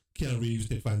pretty good. Keanu Reeves,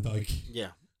 Dick Van Dyke.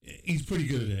 Yeah. He's pretty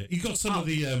good at it. He got some of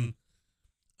the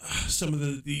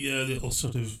little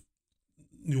sort of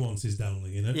nuances down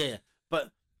there, Yeah.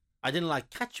 But I didn't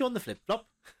like catch you on the flip flop.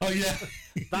 Oh yeah,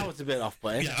 that was a bit off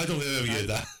putting. Yeah, I don't think I've ever heard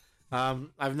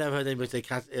that. I've never heard anybody say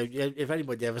catch. If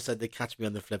anybody ever said they catch me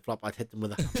on the flip flop, I'd hit them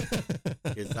with a hammer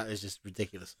because that is just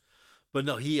ridiculous. But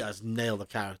no, he has nailed the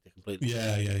character completely.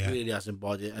 Yeah. He really has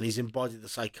embodied it, and he's embodied the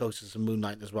psychosis of Moon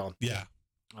Knight as well. Yeah.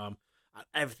 And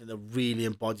everything that really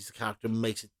embodies the character and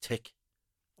makes it tick.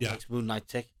 Makes Moon Knight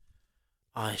tick.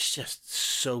 Oh, it's just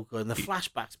so good. And the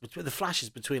flashbacks the flashes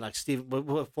between like Stephen,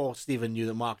 before Stephen knew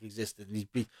that Mark existed, and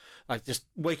he'd be like just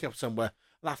wake up somewhere.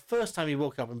 That first time he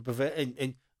woke up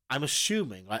in I'm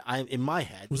assuming, like in my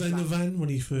head, was that in the van when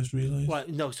he first realised? Well,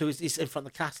 no, so it's in front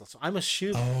of the castle. So I'm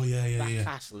assuming. Oh yeah.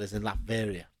 Castle is in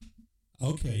Latveria.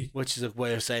 Okay. Which is a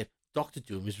way of saying Doctor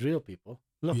Doom is real, people.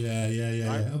 Look. Yeah.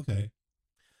 Right? Okay.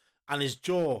 And his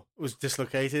jaw was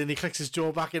dislocated, and he clicks his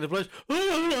jaw back into place.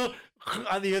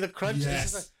 And you hear the crunch.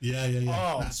 Yes. Yeah.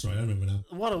 Oh, that's right. I remember now.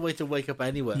 What a way to wake up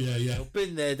anywhere. Yeah.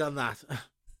 Been there, done that.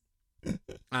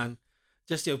 And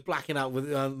just blacking out with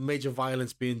major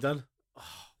violence being done. Oh,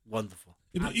 wonderful.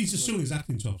 Yeah, but he's just showing his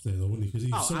acting chops there, though, wouldn't he? Because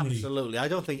he's absolutely. I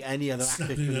don't think any other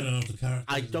actor could.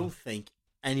 I don't think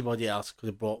anybody else could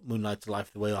have brought Moon Knight to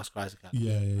life the way Oscar Isaac has.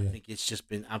 Yeah. I think it's just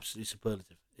been absolutely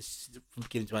superlative. It's from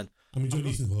beginning to end. I mean,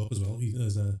 Ethan Hawke as well.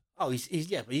 But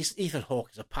Ethan Hawke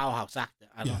is a powerhouse actor,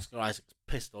 and Oscar Isaac's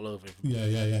pissed all over him.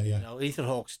 Yeah. Ethan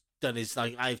Hawke's done is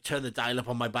like I've turned the dial up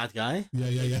on my bad guy. Yeah.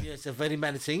 It's a very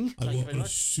menacing. I Thank you walk very on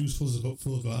much. shoes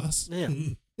full of glass. Yeah.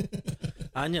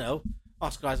 And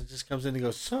Oscar Isaac just comes in and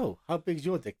goes, "So, how big's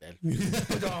your dick then?"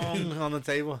 Dong, on the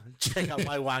table. Check out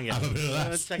my wanger. Have a bit of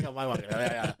that. Check out my wanger.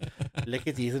 Yeah. Lick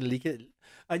it, Ethan. Lick it.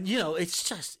 And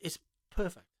it's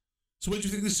perfect. So where do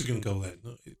you think this is going to go then?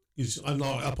 I'm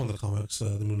not up on the comics,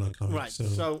 the Moon Knight comics. Right.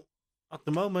 So at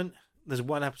the moment, there's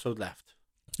one episode left.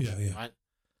 Yeah. Right.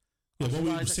 Yeah, what were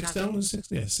we, Isaac 6 down?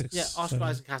 6? Yeah, 6. Yeah, Oscar 7.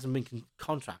 Isaac hasn't been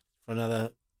contract for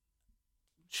another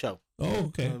show. Oh,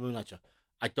 okay. Another Moon Knight show.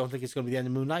 I don't think it's going to be the end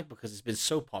of Moon Knight because it's been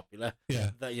so popular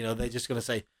Yeah. that they're just going to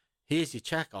say, "Here's your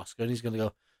check, Oscar," and he's going to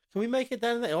go, "Can we make it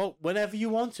then and there? Oh, whenever you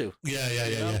want to."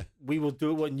 Yeah. We will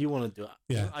do it when you want to do it.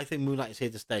 Yeah. I think Moon Knight is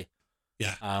here to stay.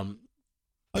 Yeah.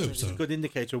 I hope it's so. a good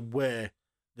indicator of where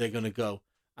they're going to go.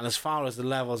 And as far as the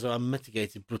levels of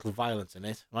unmitigated brutal violence in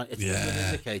it, right? It's a good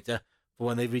indicator for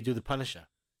when they redo the Punisher.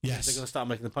 Yes. They're going to start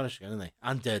making the Punisher again, aren't they?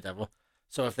 And Daredevil.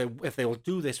 So if they will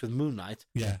do this with Moon Knight,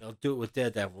 they'll do it with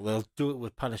Daredevil, they'll do it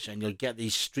with Punisher, and you'll get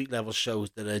these street level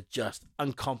shows that are just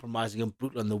uncompromising and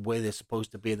brutal in the way they're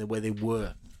supposed to be and the way they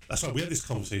were. That's right. We had this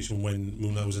conversation when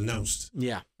Moon Knight was announced.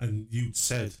 Yeah. And you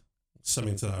said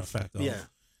something to that effect of,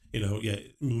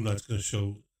 Moon Knight's going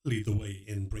to lead the way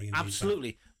in bringing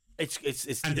absolutely. It's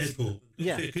and Deadpool.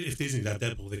 Yeah. If Disney's got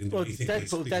Deadpool, they can do anything.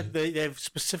 Deadpool, they've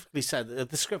specifically said that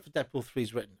the script for Deadpool 3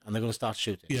 is written, and they're going to start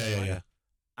shooting. Yeah.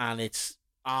 And it's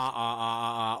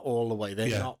all the way.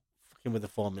 They're not fucking with the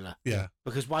formula. Yeah.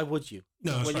 Because why would you?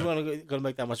 No, when you want to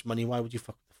make that much money, why would you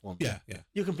fuck with the formula? Yeah.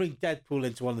 You can bring Deadpool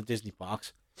into one of the Disney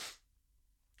parks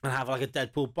and have like a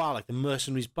Deadpool bar, like the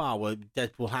Mercenaries bar, where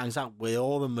Deadpool hangs out, where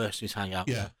all the mercenaries hang out.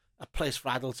 Yeah. A place for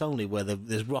adults only, where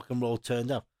there's rock and roll turned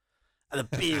up. And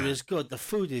the beer is good. The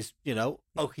food is,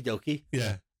 okie dokie.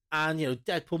 Yeah. And,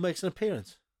 Deadpool makes an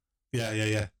appearance.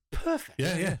 Yeah. Perfect.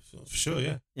 Yeah, for sure,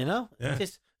 yeah. Yeah.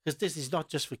 Because Disney's not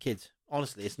just for kids.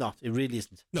 Honestly, it's not. It really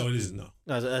isn't. No, it isn't, no.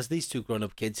 As these two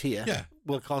grown-up kids here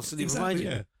will constantly remind you.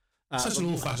 Yeah. Such an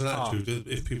old-fashioned attitude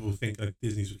if people think like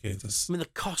Disney's for kids. I mean, the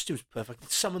costume's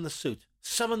perfect. Summon the suit.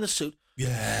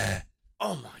 Yeah.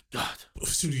 Oh, my God.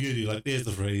 Studio, like, there's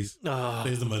the phrase. Oh,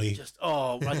 there's the money.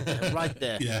 Right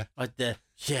there. Yeah. Right there.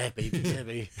 Yeah,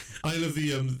 baby. I love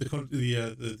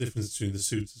the difference between the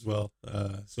suits as well.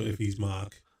 So if he's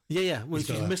Mark. Yeah. When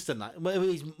he's Mr. Knight.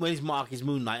 When he's Mark, he's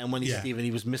Moon Knight. And when he's Steven, he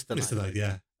was Mr. Knight. Mr. Knight,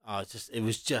 yeah. Oh, it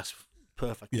was just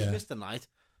perfect. Yeah. Mr. Knight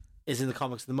is in the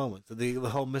comics at the moment. So the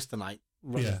whole Mr. Knight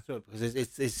runs through it because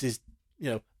it's his,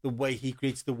 the way he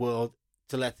greets the world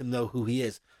to let them know who he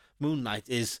is. Moon Knight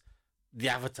is the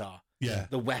avatar,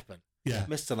 the weapon. Yeah.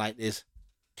 Mr. Knight is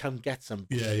come get some.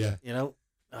 Yeah.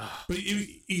 But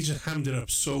he just hammed it up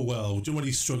so well. Do you know when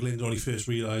he's struggling when he first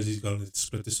realised he's got a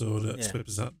split disorder, split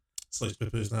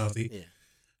personality? Yeah.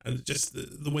 And just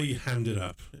the way he hammed it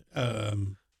up.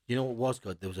 You know what was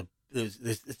good? There's a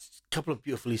couple of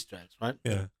beautiful Easter eggs, right?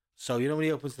 Yeah. So when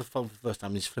he opens the phone for the first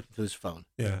time, he's flipping through his phone.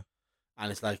 Yeah. And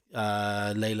it's like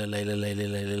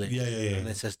Layla. Yeah. And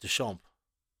it says Duchamp.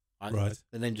 Right.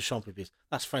 The name Duchamp appears.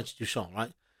 That's French Duchamp,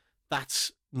 right?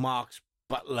 That's Mark's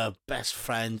butler, best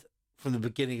friend from the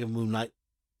beginning of Moon Knight.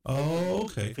 Oh,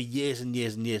 okay. For years and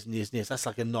years. That's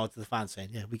like a nod to the fans saying,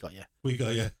 "Yeah, we got you. We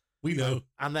got you. We know."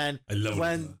 And then I love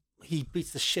when he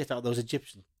beats the shit out of those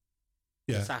Egyptian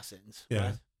assassins,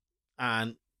 right?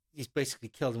 And he's basically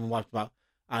killed them and wiped them out.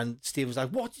 And Stephen's like,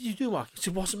 "What did you do, Mark?" He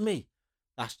said, "It wasn't me.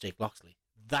 That's Jake Loxley.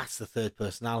 That's the third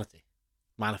personality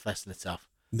manifesting itself."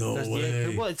 No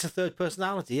way. Well, it's a third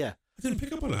personality, yeah. I didn't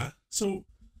pick up on that. So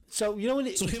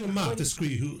when so him and Mark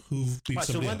disagree who beat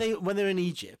somebody when they're in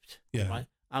Egypt, yeah, right?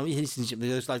 He's in Egypt.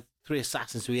 There's like 3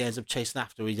 assassins who he ends up chasing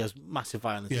after. He does massive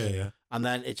violence. Yeah. And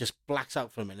then it just blacks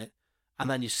out for a minute, and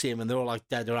then you see him, and they're all like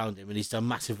dead around him, and he's done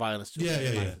massive violence to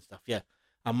him and stuff. Yeah.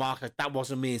 And Mark like, that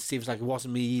wasn't me, and Steve's like, it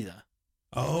wasn't me either.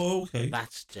 Oh, okay.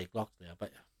 That's Jake Loxley, I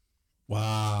bet you.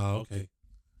 Wow. Okay.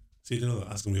 See, you know that.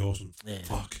 That's gonna be awesome. Yeah.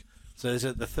 Fuck. So there's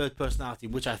the third personality,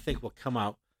 which I think will come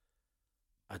out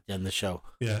at the end of the show.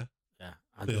 Yeah. Yeah.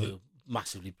 And do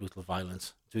massively brutal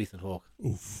violence to Ethan Hawke.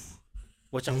 Oof.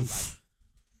 Which I'm glad.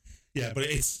 Yeah, but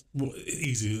it's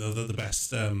easily the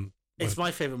best. It's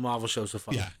my favourite Marvel show so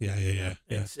far. Yeah.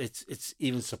 It's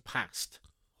even surpassed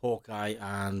Hawkeye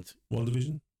and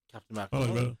WandaVision, Captain America.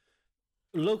 Oh,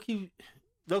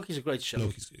 Loki's a great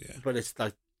show. But it's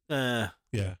like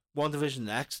WandaVision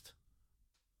next,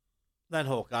 then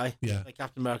Hawkeye, then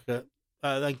Captain America,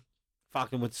 then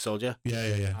Falcon Winter Soldier,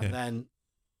 and then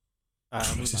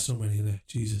there's so many in there.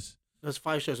 Jesus. There's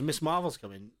 5 shows. And Miss Marvel's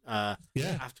coming.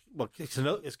 After it's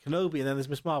Kenobi, and then there's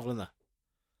Miss Marvel in there.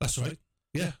 That's right.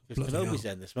 Yeah. Kenobi's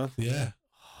in this month. Yeah.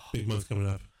 Big month coming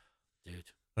up.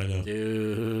 Dude. I know.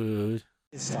 Dude.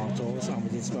 Star Tours and we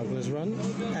did Smuggler's Run.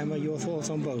 Emma, your thoughts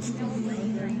on both?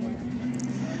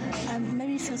 Made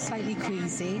me feel slightly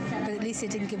queasy, but at least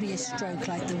it didn't give me a stroke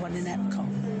like the one in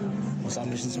Epcot. Was that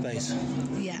Mission Space?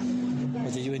 Yeah. Or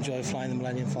did you enjoy flying the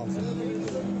Millennium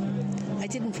Falcon? I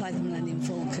didn't fly the Millennium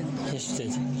Falcon. Yes, you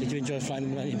did. Did you enjoy flying the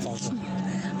Millennium Falcon?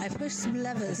 I pushed some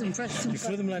levers and pressed some You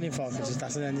flew the Millennium Falcon, just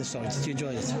that's an end of the story. Did you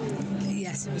enjoy it?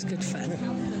 Yes, it was good fun.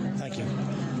 Thank you.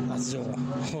 That's all.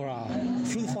 Hurrah.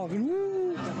 Flew the Falcon.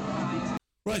 Woo!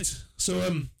 Right,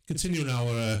 so continuing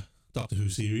our Doctor Who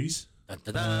series.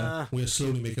 We're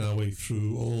slowly making our way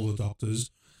through all the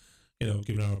Doctors,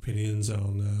 giving our opinions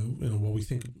on what we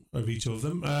think of each of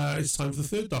them. It's time for the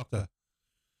third Doctor.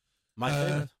 My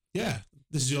favourite. Yeah,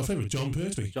 this is your favourite, John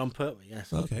Pertwee. John Pertwee,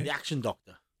 yes. Okay. The Action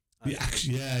Doctor. The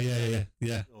action,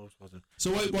 yeah.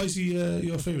 So why is he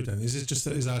your favourite then? Is it just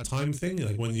is that a time thing?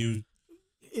 Like when you?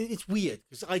 It's weird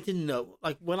because I didn't know.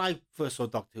 Like when I first saw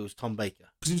Doctor Who, it was Tom Baker.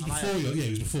 Because he was before you. Yeah, he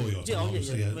was before you. Yeah.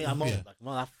 I mean, I'm old. Like, I'm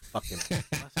not that fucking.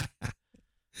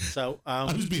 So I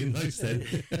was being nice then.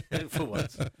 For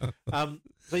once.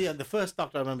 But yeah, the first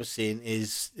Doctor I remember seeing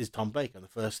is Tom Baker. And the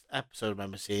first episode I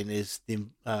remember seeing is the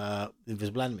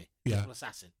Invisible Enemy, Invisible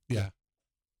Assassin. Yeah.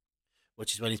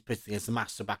 Which is when he's pitched against the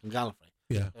Master back in Gallifrey.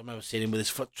 Yeah. I remember seeing him with his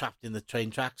foot trapped in the train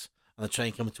tracks and the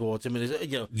train coming towards him, and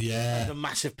the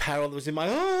massive peril that was in my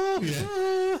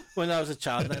when I was a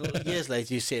child. And then years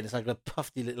later, you see it, it's like a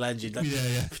puffy little engine. Like,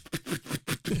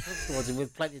 towards him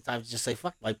with plenty of time to just say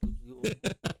 "fuck my."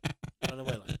 Run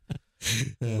away like.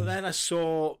 But then I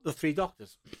saw the Three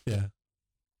Doctors. Yeah.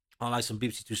 On like some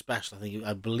BBC Two special.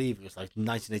 I believe it was like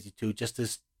 1982, just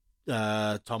as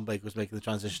Tom Baker was making the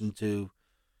transition to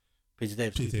Peter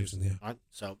Davison. Yeah. Right.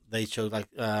 So they showed like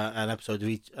an episode of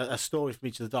each, a story from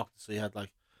each of the Doctors. So you had like,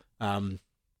 God,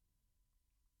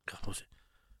 what was it?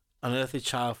 An Earthly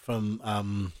Child from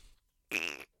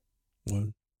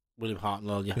William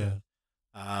Hartnell. Yeah.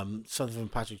 Something from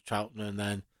Patrick Troughton, and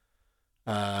then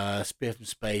Spear from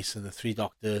Space, and the Three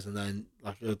Doctors, and then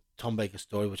like a Tom Baker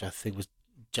story, which I think was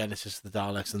Genesis of the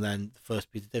Daleks, and then the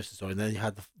first Peter Davison story, and then you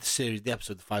had the series, the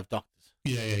episode, The Five Doctors.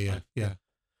 Yeah.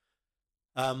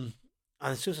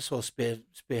 And as soon as I saw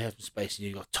Spearhead from Space, and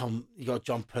you got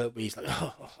John Pertwee, he's like,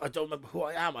 oh, I don't remember who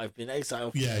I am. I've been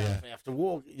exiled after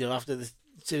war, after the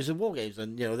series of war games,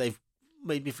 and they've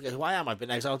made me forget who I am. I've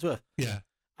been exiled to Earth. Yeah,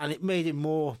 and it made it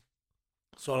more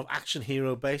sort of action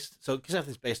hero based. So because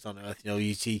everything's based on Earth,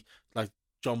 you see like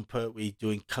John Pertwee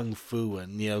doing kung fu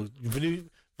and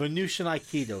Venusian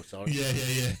Aikido. Sorry,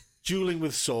 yeah, dueling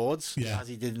with swords, as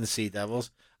he did in the Sea Devils.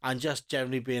 And just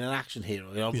generally being an action hero,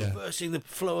 reversing the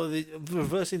flow of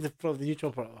the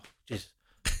neutron product. Oh, Jesus.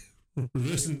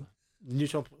 Reversing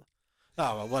neutron.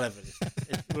 Oh, well, whatever it is.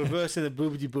 It's reversing the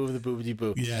boobity boo of the boobity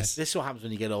boo. Yes. This is what happens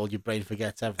when you get old. Your brain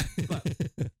forgets everything.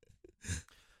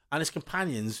 And his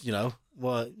companions,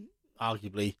 were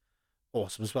arguably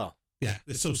awesome as well. Yeah.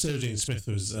 So Sarah Jane Smith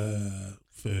was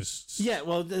first. Yeah.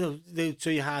 Well, so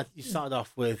you started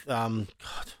off with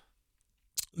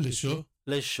Liz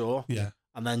Shaw. Yeah.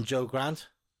 And then Joe Grant.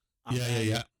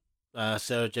 Yeah.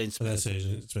 Sarah Jane Smith. And then Sarah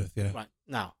Jane Smith, yeah. Right.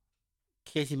 Now,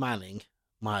 Katie Manning,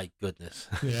 my goodness.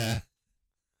 Yeah.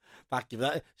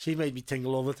 She made me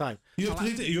tingle all the time. Are you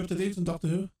up to date on Doctor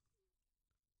Who?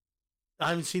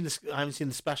 I haven't seen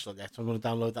the special yet, so I'm going to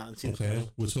download that and see. Okay.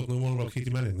 We're talking more about Katie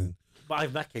Manning then. But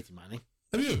I've met Katie Manning.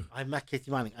 Have you? I've met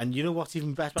Katie Manning. And you know what's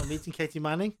even better about meeting Katie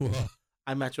Manning? What?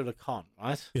 I met her at a con,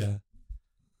 right? Yeah.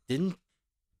 Didn't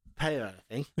pay her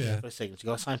anything for a signature. She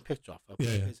got a signed picture off her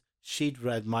because she'd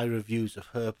read my reviews of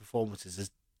her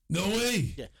performances. No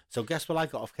way! Yeah. So guess what I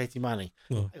got off Katie Manning?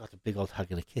 Oh. I got a big old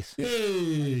hug and a kiss.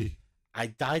 Yay! I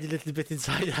died a little bit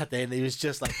inside that day, and it was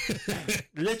just like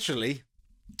literally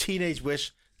teenage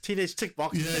wish, teenage tick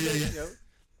box. Yeah.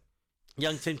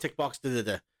 Young Tim tick box.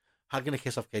 Hugging a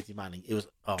kiss off Katie Manning. It was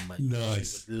nice. She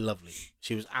was lovely.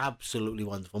 She was absolutely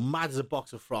wonderful. Mad as a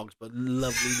box of frogs, but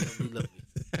lovely.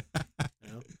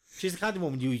 She's the kind of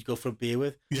woman you go for a beer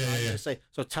with. Yeah. Say,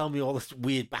 so tell me all the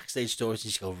weird backstage stories,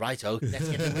 and she go, righto, let's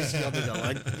get the whiskey on the go.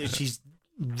 And she's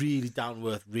really down to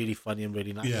earth, really funny, and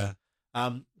really nice. Yeah.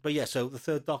 But yeah, so the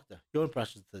Third Doctor. Your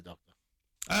impression of the Third Doctor?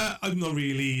 I'm not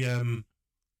really.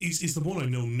 He's the one I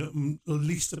know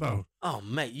least about. Oh,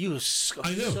 mate, you have got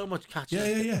so much catching.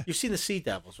 Yeah. You've seen the Sea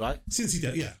Devils, right? Seen Sea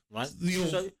Devils, yeah. Right. The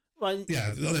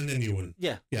new one.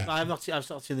 Yeah. I've not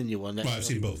seen the new one. Right, I've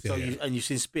seen both. You've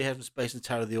seen Spearhead from Space and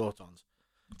Terror of the Autons.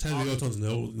 Terror of the Autons,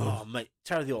 no. Oh, mate,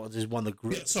 Terror of the Autons is one of the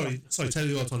great. Yeah, sorry, Terror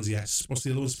of the Autons, yes. What's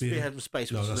the other one? Spearhead from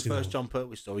Space, which is the first John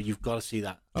Pertwee story. You've got to see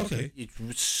that. Okay.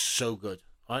 It's so good,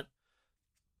 right?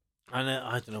 And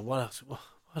I don't know what else.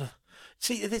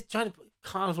 See, they're trying to put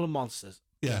Carnival of Monsters.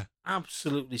 Yeah.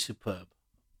 Absolutely superb.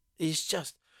 It's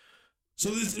just... So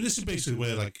this is basically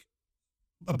where, like,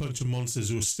 a bunch of monsters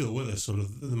who are still with us, sort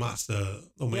of the Master,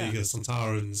 Omega,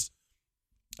 Sontarans,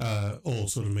 all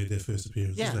sort of made their first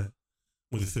appearance, isn't it?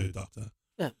 With the third Doctor.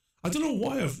 Yeah. I don't know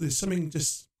why there's something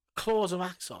just... Claws of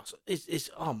Axos. It's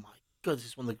oh my god,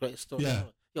 it's one of the greatest stories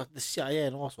ever. You got the CIA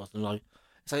and all sorts, and like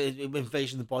it's like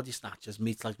Invasion of the Body Snatchers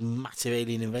meets like massive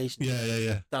alien invasion.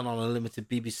 Yeah. Done on a limited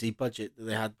BBC budget that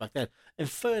they had back then.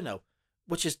 Inferno,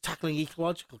 which is tackling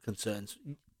ecological concerns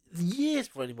years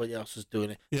before anybody else was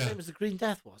doing it. Yeah. Same as the Green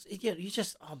Death was. You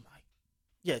just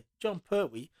John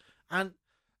Pertwee, and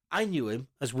I knew him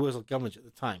as Wurzel Gummidge at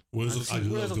the time. I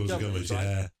love Wurzel Gummidge,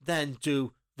 yeah. Then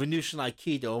do Venusian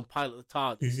Aikido and pilot the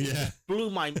TARDIS. Yeah. Blew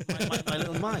my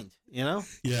little mind, you know?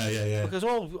 Yeah. Because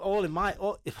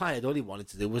if I had only wanted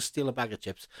to do was steal a bag of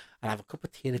chips and have a cup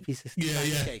of tea and a piece of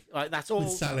cake. Right, that's all.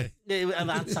 With Sally. Yeah,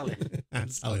 and Aunt Sally.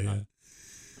 Aunt Sally, yeah.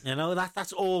 You know,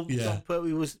 that's all John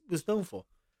Pertwee was known for.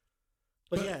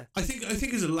 But yeah. I think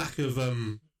there's a lack of,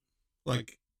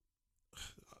 like,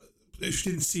 if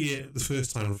you didn't see it the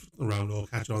first time around or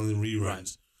catch it on the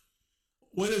reruns,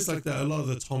 Right. whereas like that, a lot of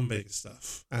the Tom Baker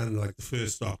stuff and like the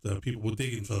first Doctor, people were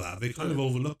digging for that. They kind of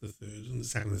overlooked the third and the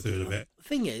second and third of it. The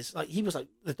thing is, like, he was like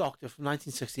the Doctor from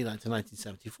 1969 to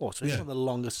 1974, so he's one of the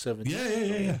longest serving.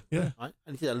 Yeah. Right,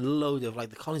 and he did a load of like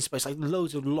the Colin Space, like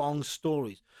loads of long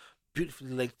stories,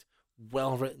 beautifully linked,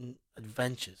 well written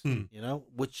adventures. You know,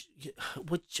 which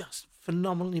were just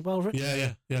phenomenally well written.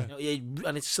 Yeah. You know,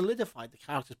 and it solidified the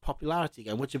character's popularity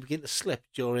again, which had begun to slip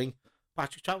during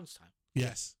Patrick Troughton's time.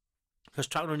 Yes. Because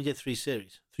Troughton only did three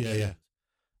series. Yeah.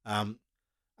 And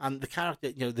the character,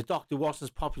 you know, the Doctor wasn't as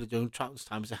popular during Troughton's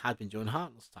time as it had been during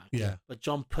Hartnell's time. Yeah. But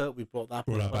John Pertwee brought that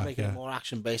back, making it more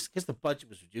action-based. Because the budget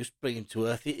was reduced, bring him to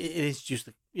Earth. It introduced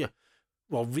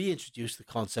reintroduced the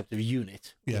concept of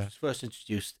unit. Yeah. Which was first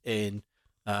introduced in...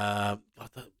 that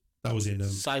was in...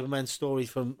 Cybermen's story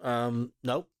from...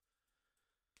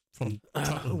 From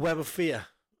Web of Fear.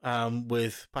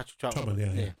 With Patrick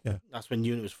Troughton. Yeah. That's when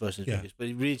Unit was first introduced. But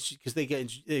it really, because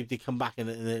they come back in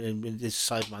this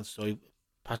Cyberman story,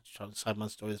 Patrick Troughton's Cyberman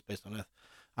story that's based on Earth,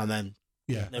 and then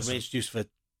they're reintroduced for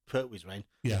Pertwee's reign,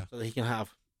 so that he can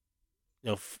have,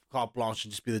 you know, carte blanche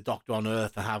and just be the Doctor on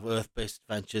Earth and have Earth-based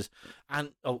adventures,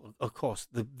 and of course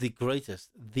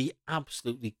the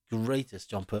absolutely greatest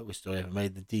John Pertwee story ever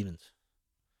made, The Demons.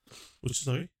 Which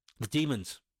story? The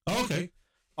Demons. Oh, okay.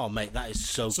 Oh, mate, that is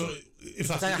so good. If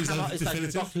that's it's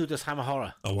like Doctor Who does Hammer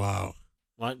Horror. Oh, wow.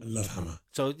 Right? I love Hammer.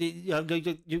 So, you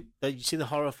see the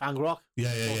horror of Fang Rock?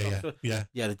 Yeah.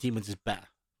 Yeah, The Demons is better.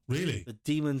 Really? The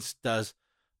Demons does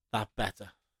that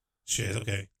better. Shit,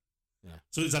 okay. Yeah.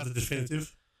 So is that the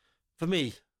definitive? For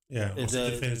me. Yeah, what's the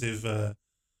definitive...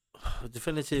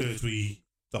 definitive... Pertwee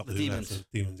Doctor Who. Demons.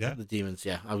 Demons, yeah? The Demons,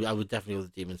 yeah. I would definitely go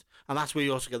with The Demons. And that's where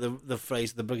you also get the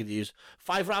phrase the Brigadier use.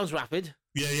 5 rounds rapid.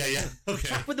 Yeah. Okay.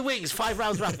 Track with the wings, 5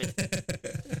 rounds rapid.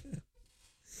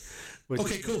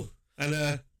 Okay, cool.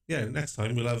 And next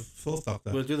time we'll have Fourth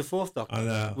Doctor. We'll do the Fourth Doctor.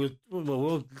 And,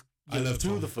 we'll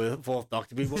do the Fourth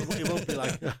Doctor. It won't be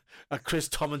like a Chris,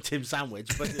 Tom and Tim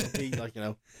sandwich, but it'll be like, you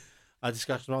know, a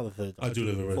discussion on the Third Doctor. I do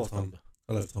love a Fourth Tom. Doctor.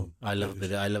 I love Tom. I love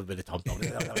a bit of Tom.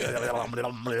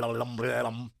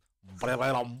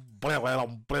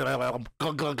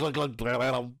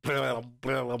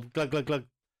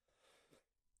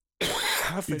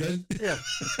 You done? Yeah.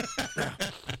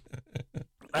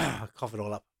 Cough it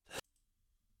all up.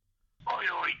 Oi,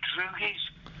 droogies.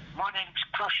 My name's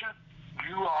Crusher.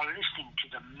 You are listening to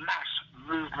the Mass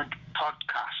Movement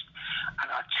Podcast. And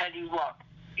I tell you what,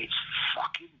 it's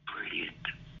fucking brilliant.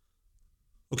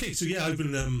 Okay, so yeah,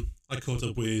 I caught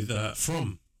up with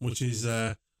From, which is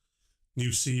a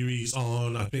new series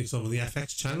on, I think it's on the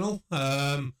FX channel.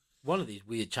 One of these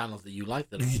weird channels that you like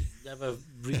that I never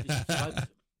really subscribed to.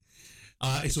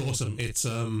 It's awesome. It's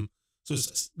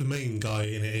it's the main guy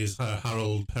in it is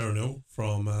Harold Perrineau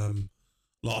from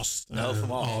Lost. No,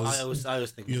 from Oz. I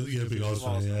always think you're a big Oz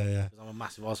fan, yeah. Because I'm a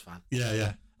massive Oz fan.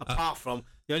 Yeah. Apart from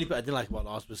the only bit I didn't like about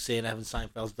Oz was seeing Evan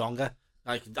Seinfeld's Donga.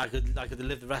 I could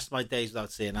live the rest of my days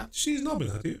without seeing that. She's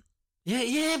knobbing at you.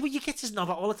 Yeah, but you get his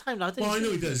knob out all the time now. Well, I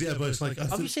know he does, yeah, but it's like...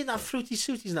 Have you seen that fruity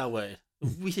suit he's now wearing?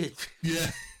 Weird.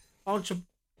 Yeah. And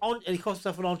he calls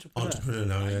himself an entrepreneur. Entrepreneur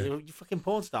now, yeah. You're fucking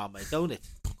porn star, mate, don't it?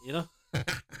 You know?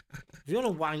 If you want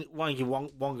to wang your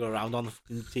wonga around on the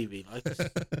fucking TV, like,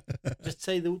 just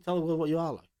tell the world what you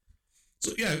are like.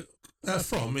 So, yeah,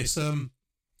 From, it's... the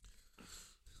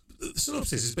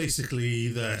synopsis is basically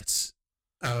that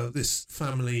this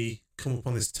family come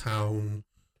upon this town.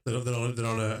 They're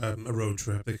on a road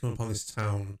trip. They come upon this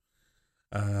town,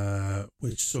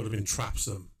 which sort of entraps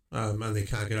them, and they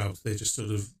can't get out. They just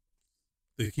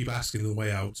they keep asking the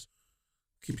way out.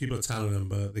 People are telling them,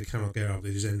 but they cannot get out.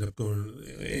 They just end up going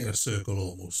in a circle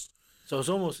almost. So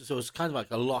it's kind of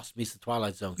like a Lost meets the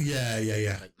Twilight Zone. Yeah.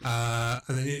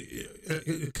 And then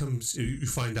it comes. You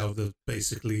find out that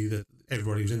basically that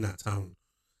everybody who's in that town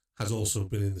has also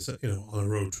been in this, on a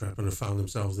road trip and have found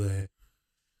themselves there.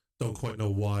 Don't quite know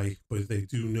why, but they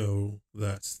do know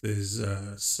that there's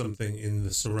something in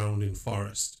the surrounding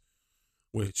forest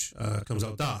which comes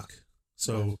out dark.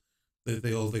 So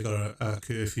they got a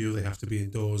curfew. They have to be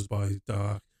indoors by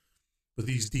dark. But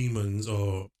these demons,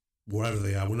 or wherever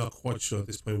they are, we're not quite sure at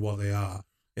this point what they are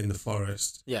in the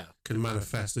forest. Yeah, can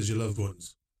manifest as your loved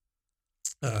ones.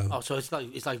 So it's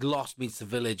like Lost meets The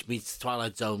Village meets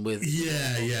Twilight Zone with and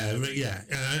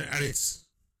it's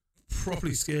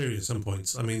properly scary at some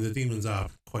points. I mean, the demons are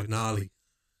quite gnarly.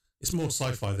 It's more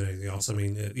sci-fi than anything else. I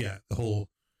mean,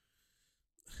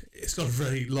 it's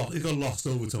got lost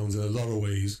overtones in a lot of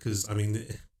ways because I mean,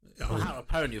 Harold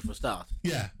Perrineau for a start.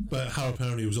 Yeah, but Harold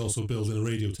Perrineau was also building a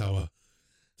radio tower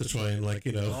to try and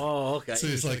Oh, okay. So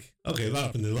it's like, okay, that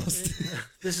happened in Lost.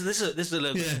 this is a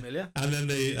little bit familiar. And then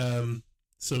they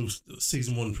so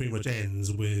season 1 pretty much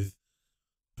ends with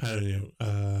Perrineau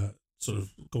sort of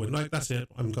going, like, that's it.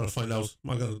 I'm gonna find out.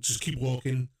 I'm gonna just keep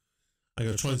walking. I'm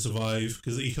gonna try and survive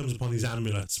because he comes upon these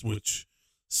amulets which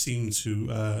seem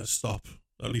to stop,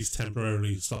 at least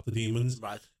temporarily, stop the demons.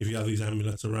 Right. If you have these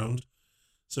amulets around.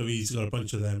 So he's got a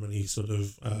bunch of them, and he sort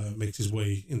of makes his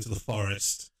way into the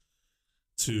forest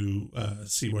to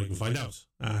see what he can find out.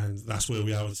 And that's where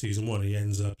we are with season 1. He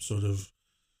ends up sort of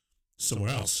somewhere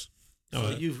else. So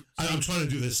I'm trying to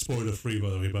do this spoiler-free,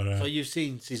 by the way. But so you've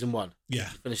seen season 1? Yeah,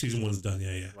 season 1's done,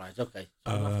 yeah. Right, okay.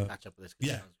 So I'll have to catch up with this.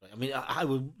 Yeah. I mean, I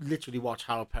would literally watch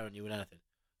Harold Perrineau in anything.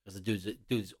 Because the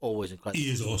dude's always incredible. He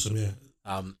is awesome, yeah.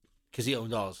 Because he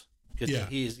owned Oz. Because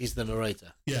he's the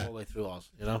narrator all the way through Oz,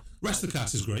 Rest of the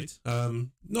cast is great.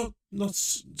 Not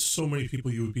so many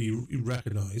people you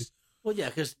recognise. Well, yeah,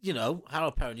 because,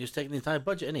 Harold Perrineau's taking the entire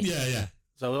budget, isn't he? Yeah.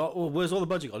 So where's all the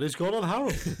budget gone? It's gone on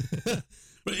Harold.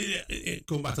 But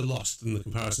going back to Lost and the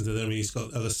comparison to them, he's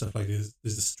got other stuff like there's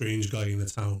the strange guy in the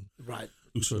town, right?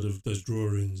 Who sort of does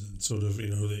drawings and sort of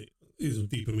there's a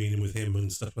deeper meaning with him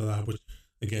and stuff like that, which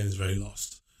again is very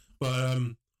Lost. But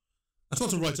that's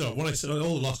not to write it off. When I said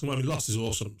all the Lost, Lost is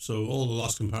awesome. So all the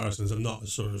Lost comparisons are not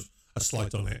sort of a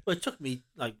slight on it. Well, it took me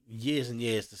like years and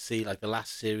years to see like the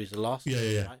last series of Lost.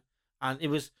 Yeah. Right? And it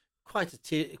was quite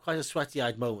a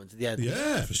sweaty-eyed moment at the end.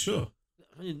 Yeah, for sure.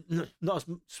 I mean, not as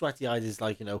sweaty-eyed as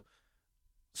like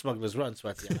Smuggler's Run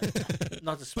sweaty-eyed.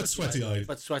 Not as sweaty-eyed.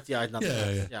 But sweaty-eyed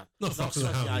nonetheless. Yeah. Not Fox and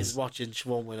the Hound. Sweaty-eyed watching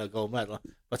Siobhan win a gold medal,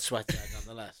 but sweaty-eyed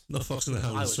nonetheless. Not Fox and the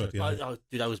Hound sweaty-eyed.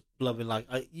 Dude, I was blubbing like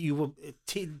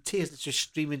tears just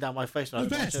streaming down my face when I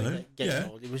was watching it.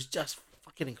 Old. It was just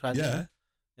fucking incredible.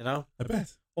 Yeah. I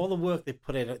bet. All the work they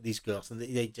put in at these girls, and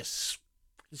they just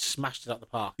smashed it out the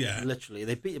park. Yeah. Literally.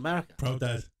 They beat America. Proud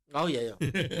dad. Oh, yeah.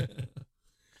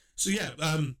 So,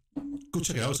 go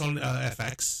check it out. It's on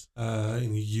FX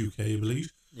in the UK, I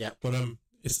believe. Yeah. But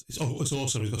it's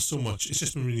awesome. It's got so much. It's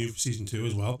just been renewed for season 2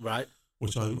 as well. Right.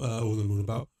 Which I'm over the moon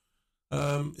about.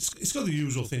 It's got the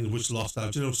usual things which Lost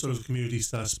have. Sort of community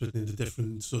starts splitting into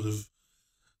different sort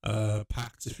of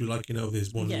pacts, if you like.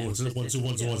 There's one who wants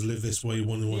to live this way,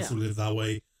 one who wants to live that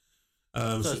way.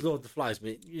 So it's Lord of the Flies,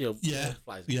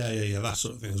 Yeah, that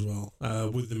sort of thing as well.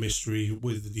 With the mystery,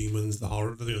 with the demons, the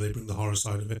horror. They bring the horror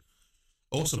side of it.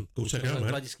 Awesome. Go check it out, man.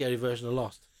 A bloody scary version of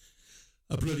Lost.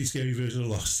 A bloody scary version of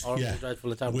Lost. Horrible,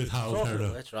 Dreadful, and Terrible. With Harold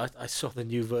Perrineau. That's right. I saw the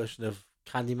new version of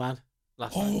Candyman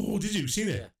last night. Oh, did you? Seen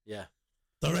it? Yeah.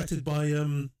 Directed by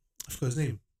I forgot his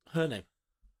name. Her name.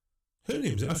 Her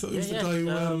name? I thought it was the guy who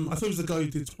I thought it was the guy who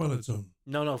did Twilight Zone.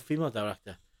 No, female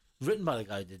director. Written by the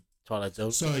guy who did Twilight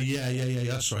Zone. Sorry, yeah,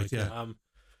 that's right, yeah.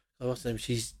 What's her name?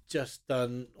 She's just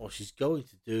done, or she's going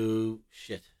to do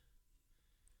shit.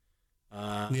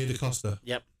 Nia DaCosta.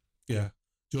 Yep. Yeah.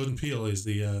 Jordan Peele is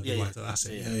the writer. That's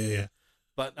it. Yeah.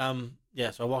 But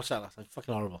so I watched that last night.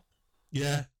 Fucking horrible.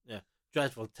 Yeah. Yeah.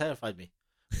 Dreadful. Terrified me.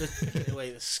 Just taking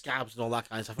away the scabs and all that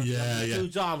kind of stuff. Yeah.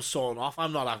 Dude's arm sawn off.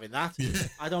 I'm not having that. Yeah.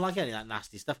 I don't like any of that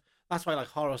nasty stuff. That's why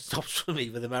horror stops for me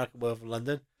with American Werewolf in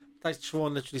London. Like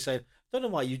Siobhan literally saying, don't know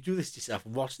why you do this to yourself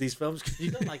and watch these films because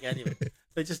you don't like any of it.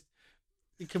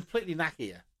 They completely knacker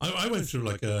you. I went through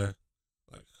what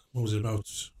was it, about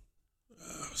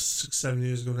 6-7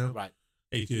 years ago now? Right.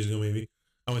 8 years ago maybe.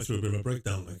 I went through a bit of a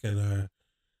breakdown,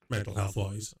 mental health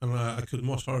wise, and I couldn't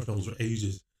watch horror films for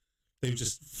ages. They were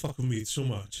just fucking me so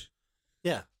much.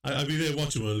 Yeah. I'd be there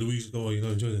watching one, and Louise would go, "Oh, you're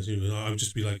not enjoying this," and I would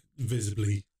just be like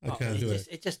visibly I can't do it.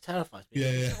 It just terrifies me.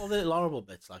 Yeah, yeah. All the little horrible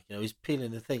bits, like, you know, he's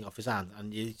peeling the thing off his hand,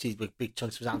 and you see big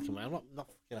chunks of his hand coming out. I'm not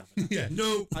fucking having that. Yeah,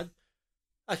 no.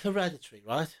 Like Hereditary,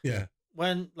 right? Yeah.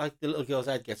 When, like, the little girl's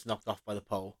head gets knocked off by the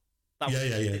pole. That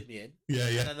did me in. Yeah,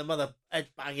 yeah. And then the mother head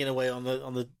banging away on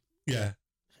the Yeah.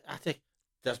 attic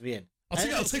does me in.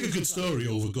 I'll take a good story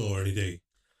over gore any day.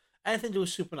 Anything to do with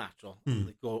supernatural,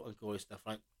 the gory stuff,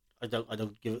 right? I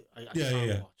don't give it. I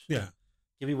can't watch. Yeah.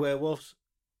 Give me werewolves,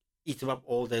 eat them up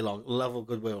all day long. Love a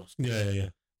good werewolf. Yeah.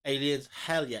 Aliens,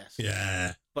 hell yes.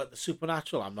 Yeah. But the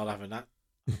supernatural, I'm not having that.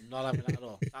 I'm not having that at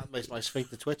all. That makes my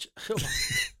sphincter twitch.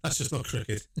 That's just not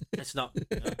cricket. It's not.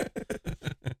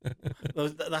 No.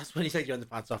 That's when you take your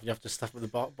underpants off and you have to stuff them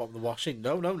at the bottom of the washing.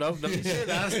 No. Nobody's saying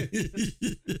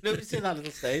that. Nobody's saying that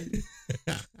little stain.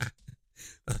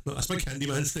 That's my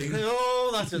Candyman thing. No,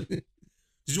 that's it.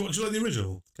 Did you like the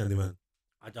original Candyman?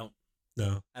 I don't.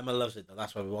 No. Emma loves it though.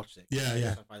 That's why we watched it.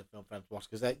 Yeah. I find the film friends to watch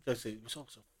because it was all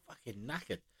so fucking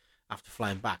knackered after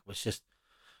flying back. It was just,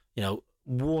 you know,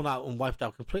 worn out and wiped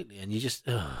out completely, and you just,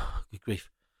 good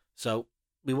grief. So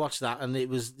we watched that, and it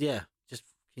was just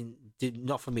fucking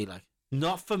not for me, like.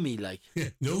 Not for me, like. Yeah.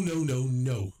 No.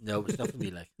 No, it's not for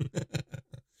me, like.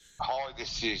 Hi,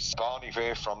 this is Barney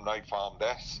Veer from Napalm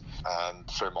Death, and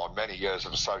through my many years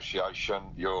of association,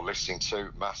 you're listening to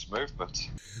Mass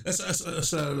Movement.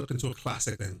 Let's look into a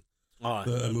classic then. All right.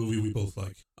 A movie we both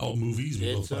like. Oh, movies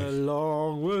we both like. It's a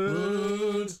long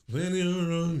word when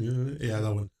you're on your... Yeah,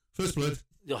 that one. First Blood.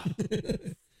 Oh,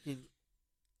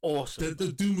 awesome.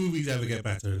 Do movies ever get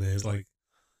better than this? Like,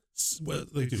 well,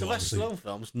 they do. Sylvester Stallone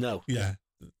films, no. Yeah.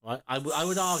 Right. I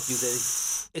would argue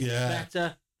that it's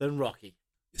better than Rocky.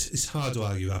 It's hard to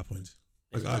argue that point.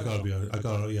 I gotta be honest. I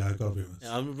gotta be honest.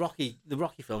 Yeah, the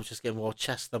Rocky films just get more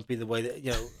chest thumpy the way that,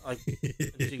 you know, like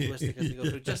jingoistic as they go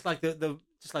through, just like the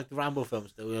Rambo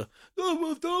films do. There's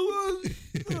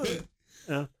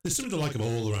something to like about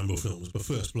all the Rambo films, but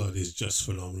First Blood is just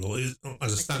phenomenal. As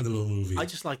a standalone movie, I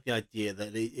just like the idea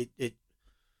that it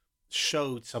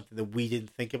showed something that we didn't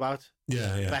think about.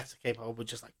 Yeah. Better capable, but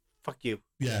just like fuck you.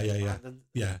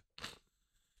 Yeah.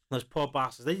 Those poor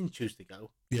bastards, they didn't choose to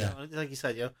go. Yeah. You know, like you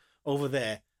said, you know, over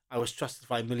there, I was trusted to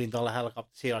fly $1 million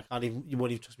helicopters. Here, you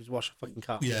won't even trust me to wash a fucking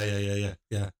car. Yeah. You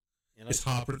know? It's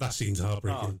heartbreaking. That scene's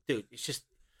heartbreaking. Oh, dude, it's just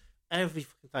every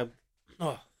fucking time.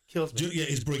 Oh, kills me. Yeah,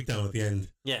 his breakdown at the end.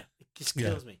 Yeah, it just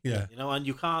kills me. Yeah. You know, and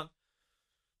you can't.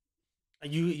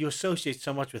 You associate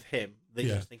so much with him that you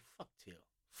just think, fuck Teal.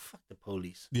 Fuck the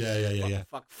police. Yeah.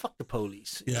 Fuck the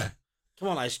police. Yeah. Come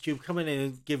on, Ice Cube, come in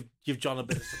and give John a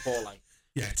bit of support, like.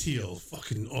 Yeah, Teal,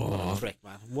 fucking What a prick,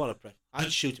 man! What a prick!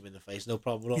 I'd shoot him in the face, no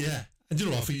problem at all. Yeah, and you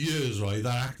know what? For years, right,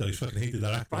 that actor, I fucking hated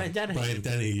that actor. Brian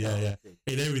Denny. Yeah.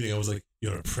 In everything, I was like,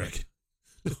 you're a prick.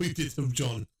 Look what he did to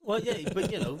John. Well, yeah, but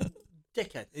you know,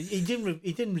 dickhead. He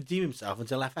didn't redeem himself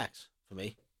until FX for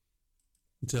me.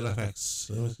 Until FX.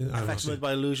 FX Made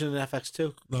by Illusion and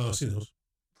FX2. No, I've seen those.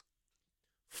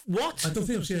 What? I don't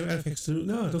think I've seen FX2.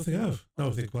 No, I don't think I have. No,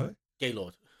 I think what?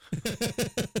 Gaylord.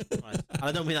 Right.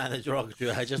 I don't mean that in a derogatory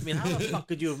way. I just mean, how the fuck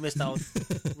could you have missed out?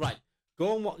 Right.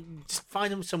 Go and just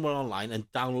find them somewhere online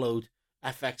and download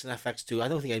FX and FX2. I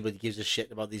don't think anybody gives a shit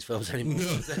about these films anymore.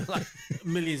 No. They're like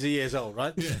millions of years old,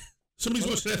 right? Yeah. Somebody's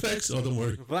watching FX? Oh, don't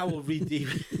worry. Well, that will redeem.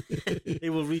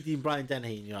 It will redeem Brian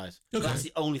Dennehy in your eyes. Okay. That's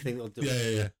the only thing that'll do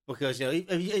it. Yeah. Because, you know,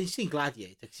 have you seen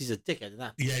Gladiator? Because he's a dickhead in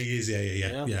that. Yeah, he is. Yeah.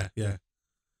 You know? Yeah.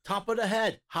 Top of the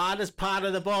head, hardest part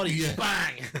of the body.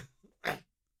 Bang!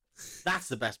 That's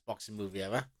the best boxing movie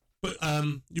ever. But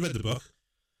you read the book?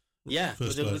 Yeah,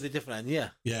 with a different end. Yeah.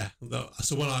 Yeah.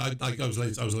 So when I was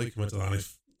late coming to that.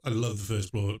 I love the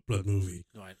First Blood movie.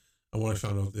 Right. And when I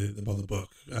found out about the book,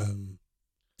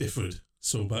 differed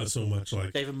so much.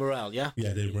 Like David Morrell, yeah.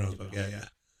 Yeah, David Morrell's book. Yeah.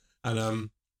 And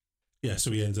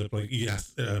so he ends up like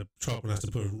Trotman has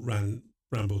to put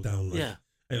Rambo down. Like, yeah.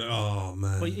 And, oh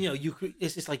man! Well, you know,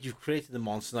 it's like you've created the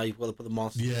monster. Now you've got to put the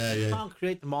monster. Yeah. You can't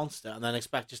create the monster and then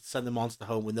expect just to send the monster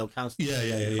home with no counseling.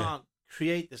 You can't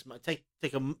create this. Take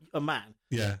a man.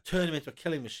 Yeah. Turn him into a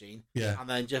killing machine. Yeah. And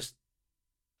then just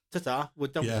ta-ta, we're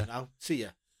done with it now. See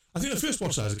ya. I think I first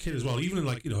watched that as a kid as well. Even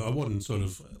like, you know, I wasn't sort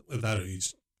of at that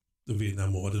age, the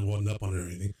Vietnam War. I didn't wasn't up on it or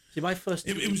anything. See, my first.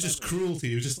 It was just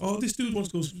cruelty. It was just, this dude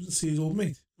wants to go see his old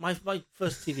mate. My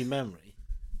first TV memory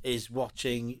is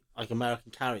watching like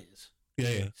American carriers.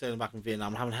 Yeah. Sailing back from Vietnam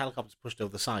and having helicopters pushed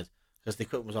over the side because the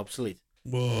equipment was obsolete.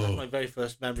 Whoa. That's my very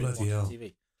first memory of watching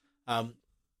TV. And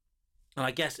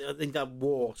I think that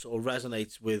war sort of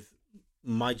resonates with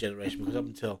my generation because up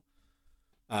until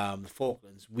the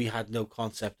Falklands, we had no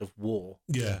concept of war.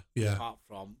 Yeah. Apart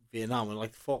from Vietnam. And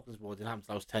like the Falklands War didn't happen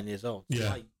until I was 10 years old. So yeah.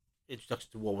 my introduction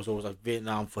to war was always like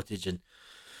Vietnam footage and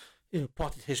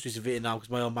potted histories of Vietnam because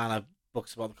my old man had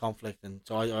books about the conflict, and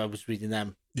so I was reading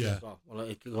them. Yeah. As well,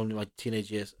 it could go into my teenage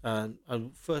years, and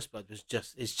First Blood was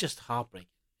just heartbreaking.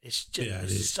 It's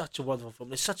just such a wonderful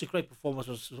film. It's such a great performance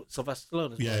from Sylvester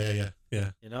Stallone as well.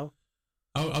 Yeah. You know.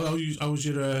 How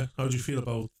did you feel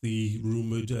about the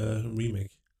rumored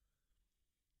remake?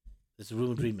 There's a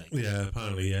rumored remake. Yeah,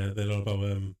 apparently, yeah. They're all about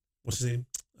what's his name?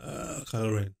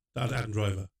 Kylo Ren. Adam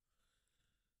Driver.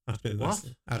 What?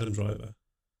 Adam Driver.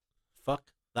 Fuck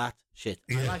that shit.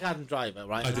 I like Adam Driver,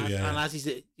 right? I do, and as he's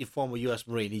a former US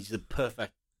Marine, he's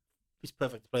perfect to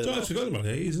play the role. I forgot about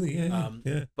it, isn't he?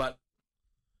 Yeah. But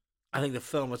I think the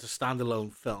film as a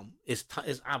standalone film is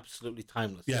absolutely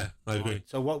timeless. Yeah, I agree. Right?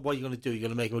 So what are you going to do? You're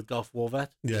going to make him a Gulf War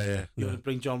vet? Yeah. You're going to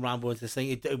bring John Rambo into this thing?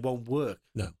 It won't work.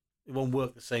 No. It won't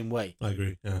work the same way. I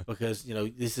agree, yeah. Because,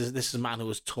 this is a man who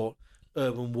was taught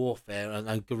urban warfare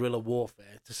and guerrilla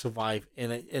warfare to survive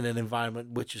in an environment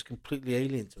which is completely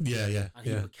alien to him. Yeah. And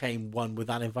he became one with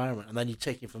that environment. And then you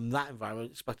take him from that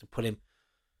environment, expect to put him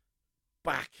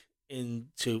back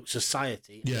into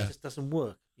society. Yeah. It just doesn't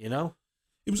work, It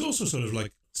was also sort of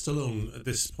like Stallone at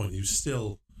this point. He was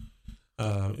still,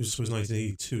 it was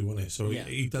 1982, wasn't it? So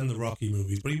he'd done the Rocky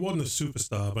movies, but he wasn't a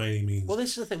superstar by any means. Well,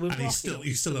 this is the thing with Rocky.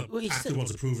 He's still an actor who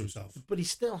wants to prove himself. But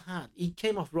he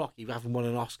came off Rocky having won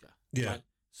an Oscar. Yeah. Right?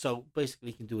 So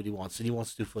basically he can do what he wants, and he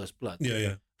wants to do First Blood.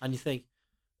 Yeah. And you think,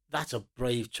 that's a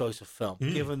brave choice of film,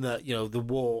 given that, the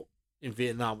war in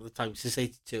Vietnam at the time, since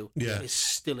 82, is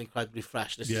still incredibly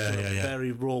fresh. This is a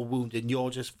very raw wound, and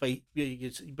you're just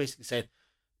you're basically saying,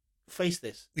 face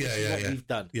this. This is what we've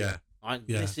done. Yeah. Right?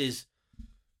 Yeah.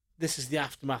 This is the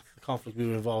aftermath of the conflict we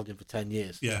were involved in for 10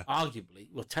 years. Yeah. Arguably,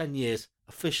 10 years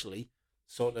officially,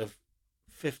 sort of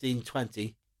 15,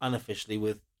 20 unofficially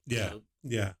with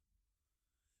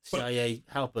CIA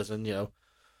helpers and,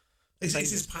 It's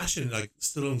his passion, like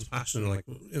Stallone's passion, like,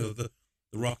 the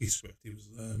Rocky script.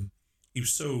 He was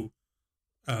so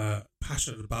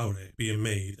passionate about it being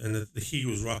made, and the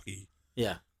hero's Rocky.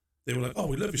 Yeah. They were like, "Oh,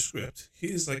 we love your script.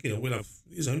 Here's here's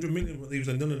 100 million." He was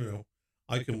like, "No.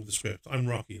 I come with the script. I'm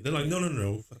Rocky." They're like,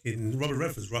 "No. Fucking Robert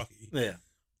Redford's Rocky." Yeah.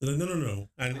 They're like, "No.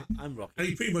 And I'm Rocky. And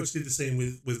he pretty much did the same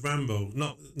with Rambo.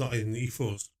 Not in he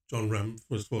forced John Rambo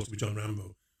was supposed to be John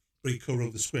Rambo, but he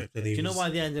co-wrote the script. And do you know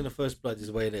why the ending of First Blood is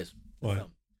the way it is? Why?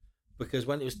 Because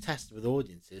when it was tested with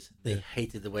audiences, they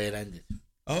hated the way it ended.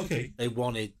 Okay. They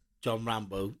wanted John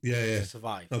Rambo to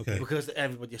survive. Okay. Because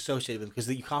everybody associated with him, because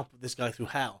you can't put this guy through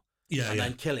hell and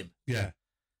then kill him. Yeah.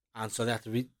 And so they had to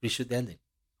reshoot the ending.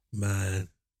 Man.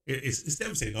 It's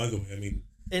devastating either way. I mean...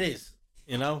 It is,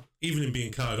 Even him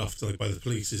being carried off by the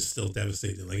police is still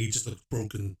devastating. Like, he just looks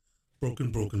broken.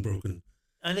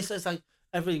 And it's like,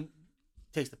 everybody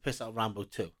takes the piss out of Rambo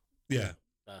 2. Yeah.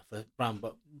 For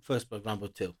First Blood, Rambo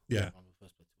 2. Yeah. Rambo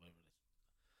First Blood 2, whatever it is.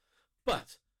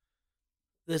 But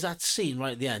there's that scene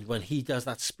right at the end when he does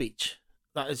that speech.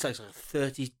 It's like a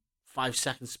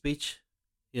 35-second speech,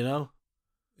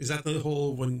 Is that the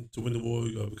whole to win the war,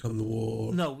 you got to become the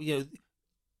war? No,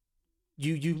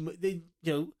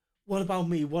 what about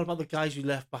me? What about the guys you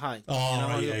left behind? Oh,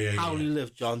 How will you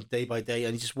live, John, day by day?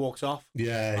 And he just walks off.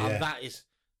 Yeah.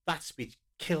 That speech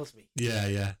kills me.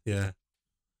 Yeah.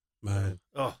 Man.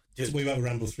 Oh, dude. So what about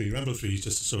Rambo 3? Rambo 3 is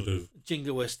just a sort of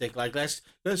jingoistic, like let's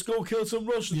go kill some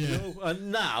Russians.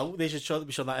 And now they should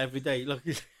be showing that every day. Look.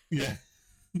 Yeah.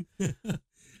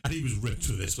 And he was ripped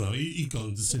for this. Well, he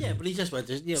gone to cinema. Yeah, but he just went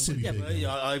to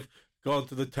I've gone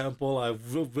to the temple.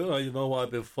 I've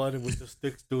been fighting with the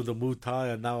sticks doing the Muay Thai,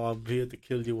 and now I'm here to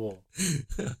kill you all.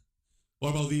 What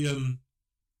about the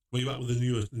where you at with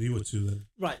the newer two then?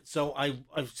 Right. So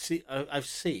I've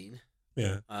seen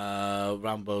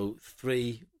Rambo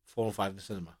 3, 4, and 5 in the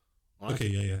cinema. Right? Okay.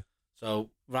 Yeah. So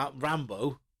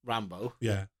Rambo.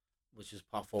 Yeah. Which is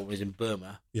part 4 when he's in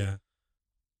Burma. Yeah.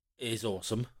 Is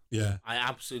awesome. Yeah. I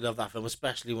absolutely love that film,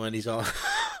 especially when he's on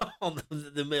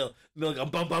the mill going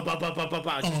bum bum bum bum bum bum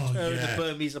bum, just tearing the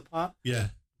Burmese apart. Yeah.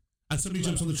 And somebody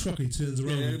jumps on the truck and he turns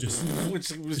around and just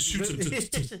shoots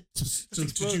him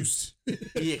to juice.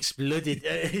 He exploded.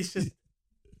 It's just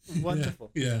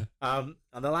wonderful. Yeah. And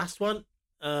the last one,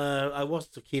 I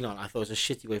wasn't so keen on. I thought it was a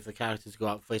shitty way for the character to go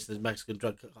out facing the Mexican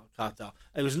drug cartel.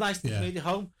 It was nice that he made it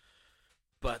home,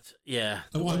 but yeah.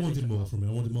 I wanted more from it.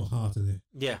 I wanted more heart in it.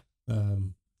 Yeah.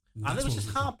 And it was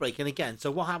just heartbreaking again.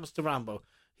 So what happens to Rambo?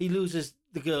 He loses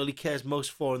the girl he cares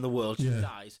most for in the world. She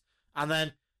dies. And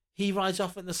then he rides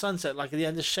off in the sunset like at the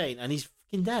end of Shane, and he's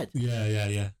fucking dead.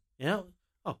 Yeah.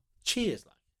 Oh, cheers,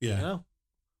 like. Yeah.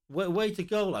 Way to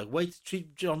go, like. Way to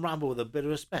treat John Rambo with a bit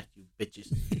of respect, you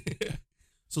bitches.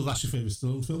 So that's your favourite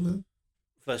Stallone film then?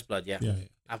 First Blood, yeah. Yeah.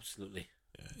 Absolutely.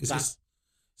 Yeah.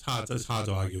 It's hard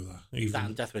to argue with that. Even... That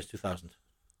and Death Race 2000.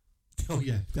 Oh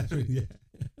yeah, definitely. Yeah.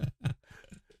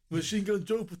 Machine Gun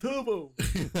Joe Turbo.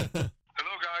 Hello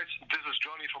guys, this is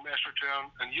Johnny from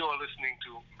Ashfordtown, and you are listening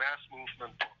to Mass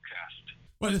Movement Podcast.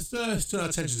 Well, let's turn our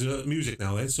attention to music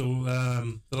now then. So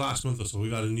the last month or so,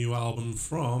 we've had a new album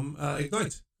from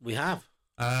Ignite. We have.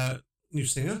 New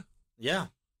singer. Yeah.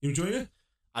 You enjoying it?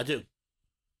 I do.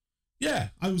 Yeah,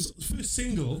 I was first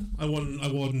single. I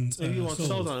wasn't. You weren't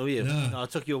sold on it, were you? Nah. No,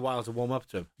 it took you a while to warm up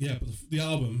to him. Yeah, but the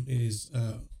album is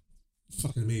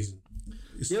fucking amazing.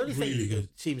 It's The only really thing good.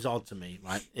 that seems odd to me,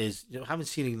 right, is having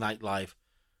seen Ignite live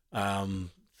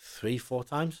 3-4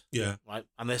 times. Yeah. Right,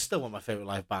 and they're still one of my favourite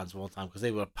live bands of all time because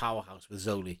they were a powerhouse with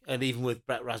Zoli, and even with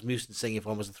Brett Rasmussen singing for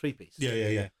them as a 3-piece.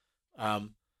 Yeah. I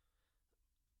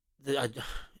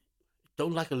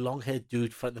don't like a long-haired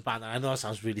dude fronting the band. I know that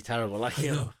sounds really terrible. Like,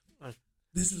 you know.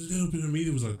 There's a little bit of me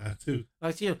that was like that too.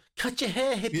 Like, you know, cut your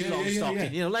hair, hippie long stocking. Yeah.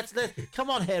 You know, let's come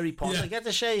on, Harry Potter, get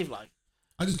the shave. Like,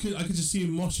 I could just see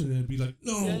him moshing and be like,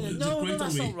 no, no,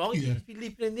 that's not wrong. Yeah. You'd be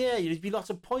leaping in the air. You'd be lots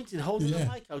of pointing, holding the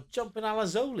mic out, jumping a la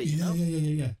Zoli. You know?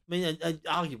 Yeah. I mean, and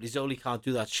arguably Zoli can't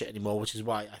do that shit anymore, which is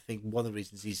why I think one of the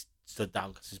reasons he's stood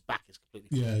down because his back is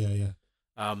completely. Yeah.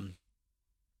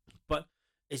 But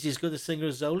is he as good a singer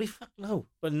as Zoli? Fuck no.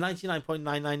 But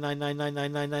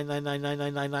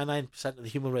 99.9999999999999% of the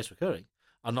human race recurring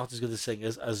are not as good as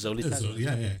singers as Zoli.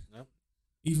 Yeah. No?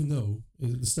 Even though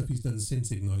the stuff he's done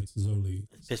since Ignite is only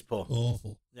piss poor,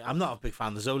 awful. Yeah, I'm not a big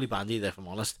fan of the Zoli band either, if I'm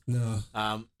honest. No.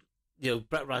 You know,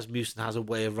 Brett Rasmussen has a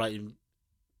way of writing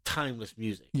timeless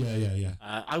music. Yeah.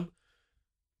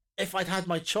 If I'd had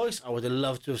my choice, I would have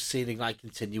loved to have seen Ignite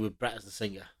continue with Brett as the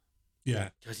singer. Yeah,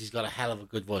 because he's got a hell of a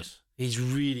good voice. He's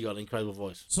really got an incredible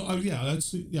voice. So I think I've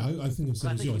seen he works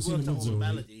out all the Zoli.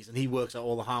 melodies and he works out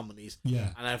all the harmonies.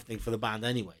 Yeah. And everything for the band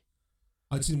anyway.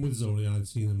 I'd seen him with Zoli and I'd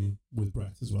seen him with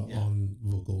Brett as well on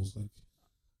vocals, like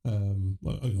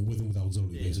with and without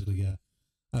Zoli, basically. Yeah.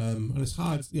 And it's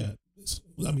hard. Yeah.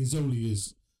 Zoli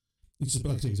is. He's just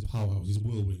like I say, he's a powerhouse. He's a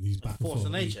whirlwind. He's back and forth. Force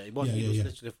of nature. He was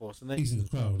literally a force of nature. He's in the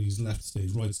crowd. He's left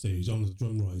stage, right stage, on the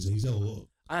drum riser. He's all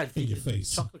I had in your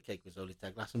face. Chocolate cake with Zoli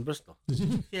Teglas in Bristol.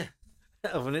 Yeah.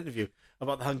 Of an interview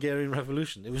about the Hungarian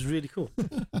Revolution. It was really cool.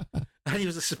 And he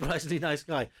was a surprisingly nice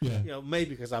guy. Yeah. You know, maybe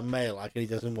because I'm male, like, and he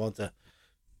doesn't want to.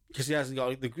 Because he hasn't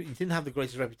got he didn't have the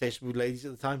greatest reputation with ladies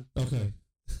at the time. Okay.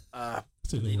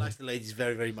 He likes the ladies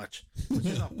very, very much, which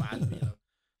is not bad. You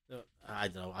know, I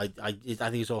don't know. I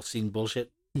think it's all seen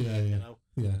bullshit. Yeah. You know.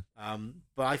 Yeah.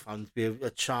 But I found him to be a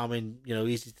charming, you know,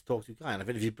 easy to talk to guy, and I've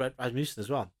interviewed Brett Rasmussen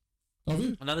as well. Have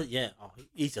you?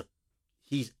 He's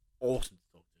awesome to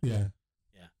talk to. Yeah.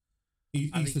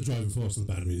 He's the driving force of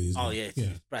the band, really. Isn't he?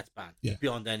 It's Brett's band. Yeah.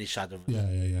 Beyond any shadow of Yeah.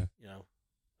 You know.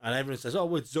 And everyone says,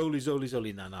 "Oh, it's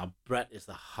Zoli." No, Brett is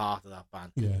the heart of that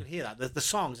band. Yeah. You can hear that. The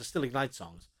songs are still Ignite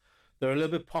songs. They're a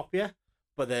little bit poppier,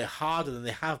 but they're harder than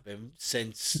they have been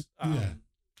since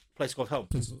Place Called Home.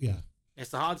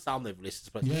 It's the hardest album they've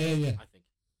released. Yeah.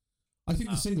 I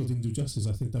think the single didn't do justice.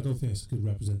 I don't think it's a good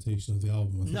representation of the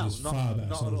album. I think it's far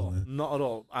better songs on it. Not at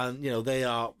all. And you know,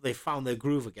 they found their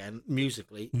groove again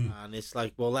musically, and it's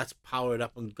like, well, let's power it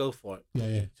up and go for it.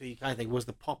 Yeah. So you kind of think, was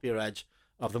the poppier edge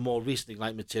of the more recent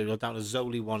Ignite material down to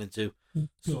Zoli wanting to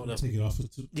sort of take it off.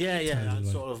 And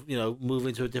sort of, you know, move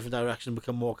into a different direction and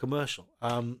become more commercial.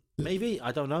 Maybe,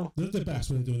 I don't know. They're the best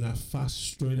when they're doing that fast,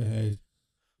 straight ahead,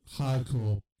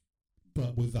 hardcore,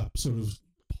 but with that sort of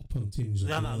pop punk tinge.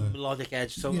 That melodic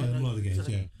edge. So melodic edge.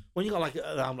 Yeah. When you got like an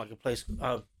album like a place,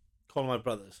 Calling My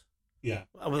Brothers. Yeah.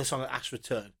 With a song like Axe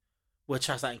Return, which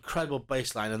has that incredible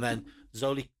bass line, and then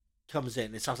Zoli comes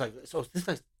in. It sounds like this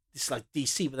is like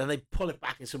DC, but then they pull it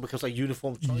back and so it becomes like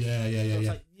Uniform Choice. Yeah. It's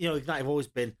like, you know, Ignite have always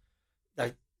been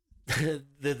like the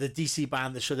DC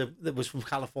band that was from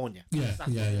California. Yeah.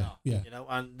 You know,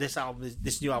 and this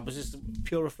new album is just a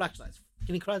pure reflection. It's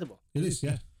fucking incredible. It is,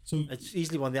 yeah. So it's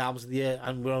easily one of the albums of the year,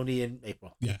 and we're only in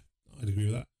April. Yeah, I'd agree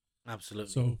with that.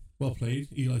 Absolutely. So well played,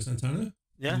 Eli Santana.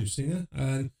 Yeah, new singer,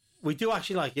 and we do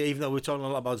actually like it, even though we're talking a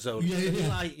lot about Zoli.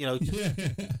 Yeah. You know,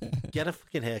 get a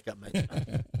fucking haircut, mate.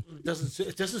 It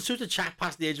doesn't suit a chap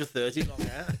past the age of 30. Long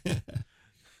hair.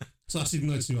 So that's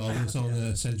Ignite's new album. It's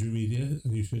on Century Media,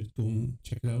 and you should go and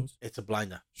check it out. It's a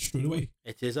blinder. Straight away.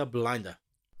 It is a blinder.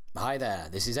 Hi there,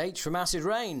 this is H from Acid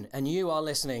Rain, and you are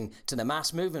listening to the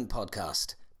Mass Movement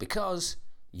Podcast, because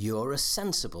you're a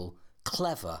sensible,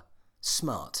 clever,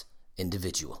 smart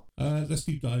individual. Let's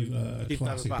deep dive a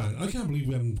classic band. I can't believe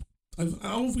we haven't...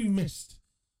 How have we missed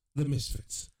the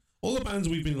Misfits? All the bands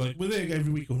we've been like, we're there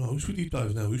every week going, oh, we should deep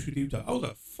dive now, we should deep dive. How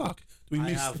the fuck do we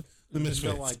miss the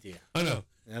Misfits? No idea. I know.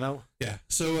 You know? Yeah.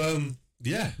 So,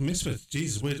 Yeah, Misfits.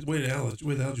 Jesus, where the hell did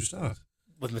you start?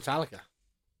 With Metallica.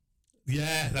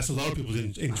 Yeah, that's a lot of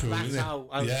people's intro. That's how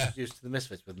I was introduced to the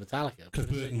Misfits, with Metallica. Cliff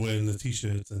Burton wearing the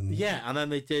t-shirt and and then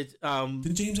they did.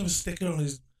 Didn't James have a sticker on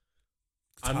his?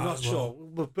 I'm not sure.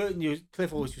 But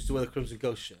Cliff always used to wear the Crimson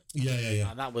Ghost shirt. Yeah.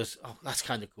 And that was that's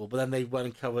kind of cool. But then they went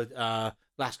and covered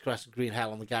Last Caress and Green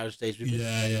Hell on the Garage Days.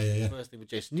 Yeah. First thing with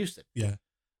Jason Newsted. Yeah.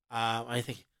 And I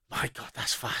think, my God,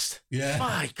 that's fast. Yeah.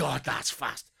 My God, that's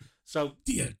fast. So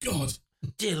dear God,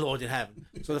 dear Lord in heaven.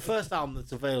 So the first album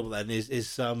that's available then is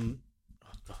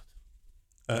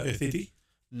Earth AD?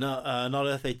 No, not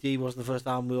Earth AD wasn't the first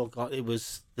album we all got. It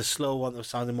was the slow one that was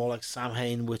sounding more like Sam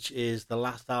Hain, which is the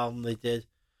last album they did.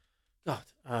 God.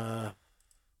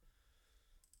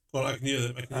 Well, I can hear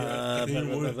them.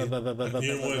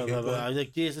 The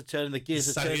gears are turning. The gears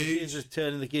are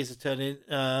turning. The gears are turning.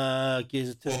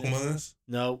 Walk Among Us?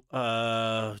 No.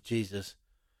 Jesus.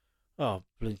 Oh,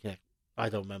 blink neck. I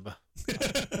don't remember.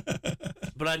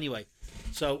 But anyway,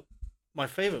 so my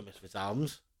favourite Misfits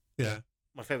albums. Yeah.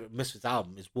 My favourite Misfits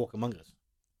album is Walk Among Us.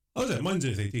 Oh, yeah, mine's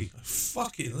Earth AD. I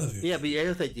fucking love it. Yeah, but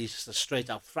Earth AD is just a straight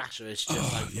out thrasher. It's just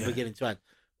from beginning to end.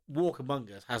 Walk Among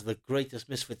Us has the greatest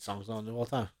Misfits songs on of all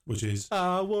time. Which is?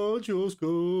 I want your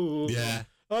skull. Yeah.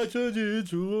 I turned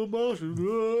into a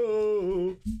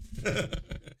marshmallow.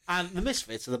 And the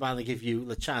Misfits are the band that give you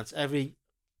the chance every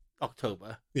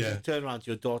October. Yeah. To turn around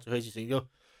to your daughter, hears you sing, you go,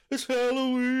 it's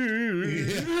Halloween.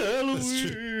 Yeah, Halloween. that's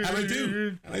true. And I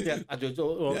do. I do it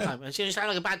all the time. And she sounds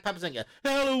like a bad pepper singer.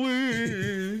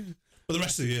 Halloween. But the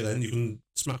rest of the year, then you can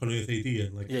smack on Earth AD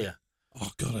and like. Yeah.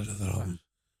 Oh God, I love that album.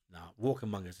 No, Walk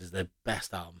Among Us is their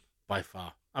best album by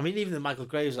far. I mean, even the Michael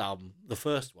Graves album, the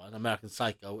first one, American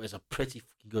Psycho, is a pretty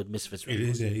fucking good Misfits record. It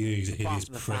is. Yeah, he's a Apart hideous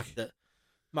from the prick. fact that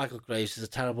Michael Graves is a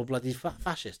terrible bloody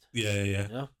fascist. Yeah. You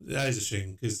know? That is a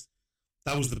shame because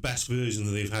that was the best version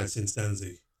that they've had since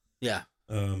Danzig. Yeah.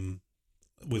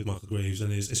 With Michael Graves,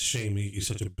 and it's a shame he's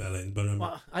such a bellend. But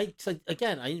well, I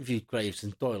interviewed Graves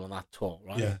and Doyle on that tour,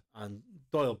 right? Yeah. And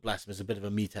Doyle, bless him, is a bit of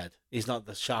a meathead. He's not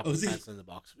the sharpest is he? pencil in the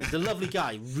box. He's a lovely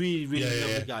guy, really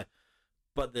lovely guy.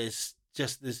 But there's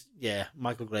just this,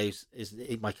 Michael Graves is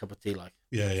my cup of tea, like.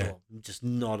 Yeah. So, just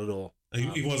not at all.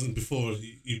 He wasn't before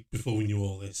we knew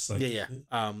all this. Like,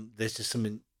 There's just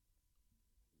something.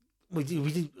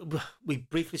 We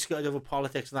briefly skirted over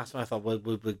politics, and that's when I thought,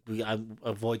 I'm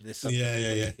avoiding this subject.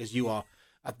 Yeah. Because you are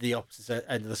at the opposite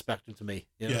end of the spectrum to me.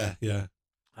 You know? Yeah.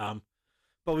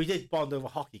 But we did bond over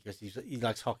hockey because he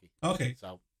likes hockey. Okay.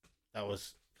 So that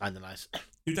was kind of nice.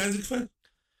 You Danzig fan?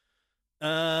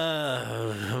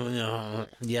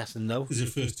 Yes and no. Is your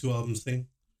first two albums thing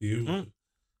for you?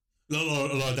 A lot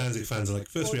of Danzig fans are like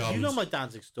first three albums. You know my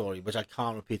Danzig story, which I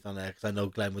can't repeat on there because I know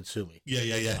Glenn would sue me.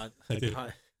 Yeah. I do.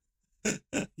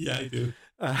 Yeah, I do.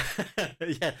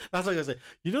 Yeah, that's what I was going to say.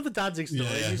 You know the Danzig story,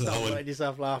 and you start letting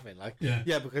yourself laughing, like,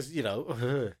 because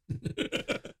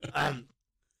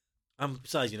and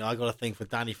besides, I got a thing for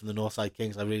Danny from the Northside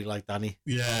Kings. I really like Danny.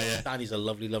 Yeah. Danny's a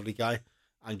lovely, lovely guy,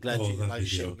 and Glenn treated him like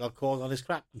shit. And got called on his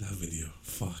crap. That video,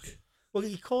 fuck. Well,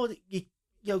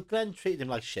 Glenn treated him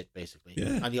like shit, basically.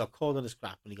 Yeah. And he got called on his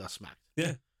crap, and he got smacked.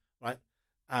 Yeah. Right.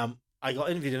 I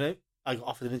got interviewed in it. I got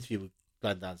offered an interview with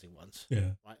Glenn Danzig once.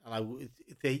 Yeah. Right. And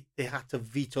they had to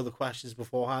veto the questions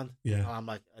beforehand. Yeah. And I'm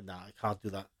like, no, I can't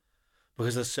do that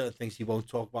because there's certain things he won't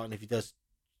talk about, and if he does,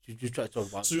 you try to talk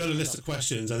about. So you had a list of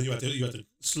questions, and you had to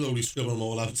slowly scribble them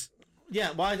all out.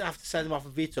 Yeah, well, I'd have to send him off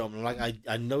and veto him. And I'm like,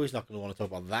 I know he's not going to want to talk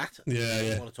about that. Yeah. He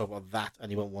won't want to talk about that,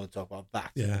 and he won't want to talk about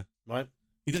that. Yeah. Right.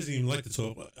 He doesn't even like to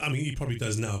talk. I mean, he probably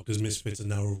does now because Misfits are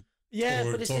now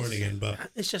touring again.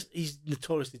 But it's just he's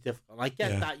notoriously difficult. I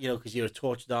get that, because you're a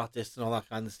tortured artist and all that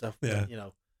kind of stuff. Yeah.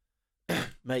 But,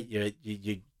 mate, you're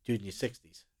dude in your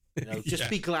 60s. Just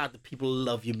be glad that people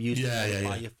love your music and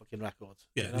buy your fucking records.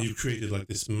 Yeah, you've created like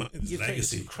this legacy,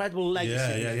 this incredible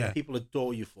legacy that people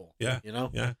adore you for. Yeah,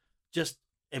 Yeah. Just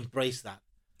embrace that.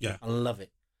 Yeah, and love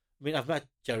it. I mean, I've met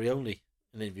Jerry Only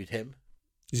and interviewed him.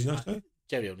 Is he nice guy?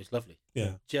 Jerry Only's lovely.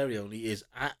 Yeah, Jerry Only is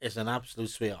an absolute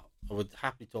sweetheart. I would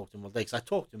happily talk to him all day because I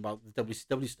talked to him about the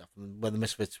WCW stuff and when the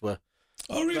Misfits were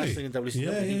wrestling in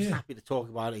WCW. He was happy to talk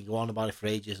about it and go on about it for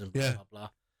ages and blah blah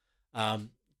blah.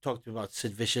 Talked to him about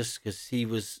Sid Vicious because he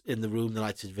was in the room the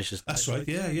night Sid Vicious. That's right.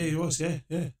 Yeah, he was.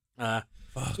 Yeah.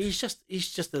 He's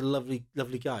just a lovely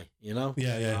guy. Yeah.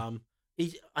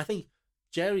 I think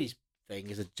Jerry's thing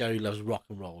is that Jerry loves rock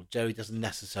and roll. Jerry doesn't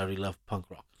necessarily love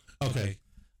punk rock. Okay.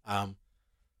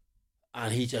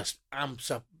 And he just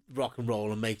amps up rock and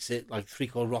roll and makes it like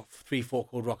 3/4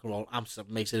 chord rock and roll, amps up,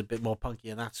 makes it a bit more punky,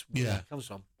 and that's where it comes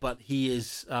from. But he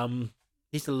is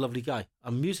He's a lovely guy.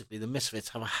 And musically, the Misfits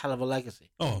have a hell of a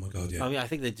legacy. Oh my God, yeah. I mean, I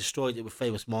think they destroyed it with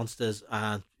Famous Monsters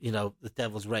and, The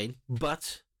Devil's Rain.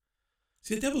 But...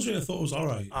 See, The Devil's Rain I thought was all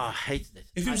right. I hated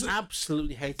it. I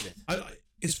absolutely hated it.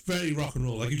 It's very rock and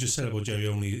roll, like you just said about Jerry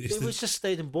Only. It was just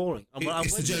stayed and boring.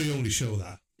 It's the Jerry Only show,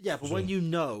 that. Yeah, but when you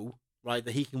know, right,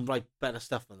 that he can write better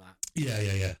stuff than that.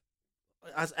 Yeah.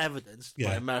 As evidenced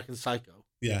by American Psycho.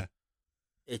 Yeah.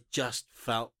 It just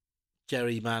felt,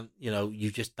 Jerry, man,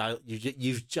 you've just dialed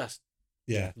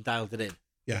it in.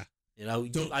 Yeah.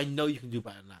 I know you can do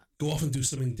better than that. Go off and do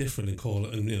something different and call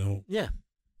it, and Yeah.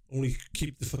 only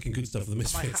keep the fucking good stuff for the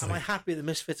Misfits. Am I happy the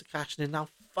Misfits are cashing in now?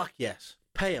 Fuck yes.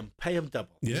 Pay them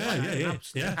double. Yeah. I'm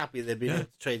absolutely happy they've been able to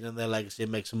trade in their legacy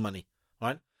and make some money.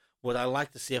 Right? Would I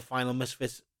like to see a final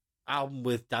Misfits album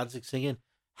with Danzig singing?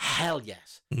 Hell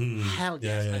yes. Hell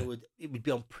yes. Yeah. I would. It would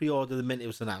be on pre-order the minute it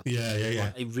was announced. Yeah.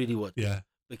 Right? It really would. Yeah.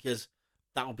 Because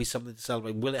that would be something to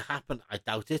celebrate. Will it happen? I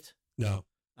doubt it. No.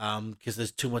 Because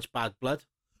there's too much bad blood.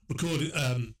 Recording,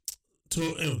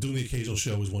 doing the occasional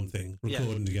show is one thing.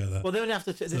 Recording together. Well, they only have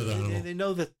to. They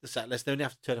know the set list. They only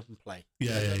have to turn up and play. They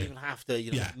don't even have to,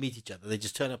 meet each other. They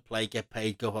just turn up, play, get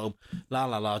paid, go home.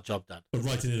 La, job done. But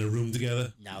writing in a room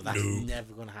together? No, that's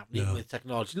never going to happen. Even with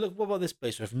technology. Look, what about this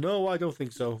bass riff? No, I don't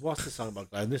think so. What's the song about,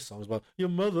 Glenn? This song's about your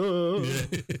mother.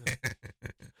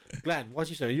 Glenn, what's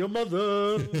you saying? Your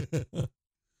mother.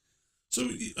 So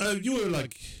you were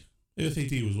like, Earth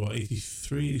AD was what,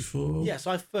 83, 84? Yeah,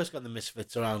 so I first got the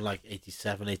Misfits around like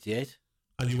 87, 88.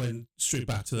 And you went straight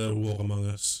back to the Walk Among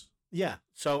Us? Yeah,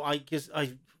 so I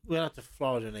went out to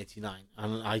Florida in 89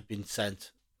 and I'd been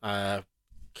sent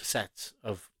cassettes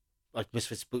of like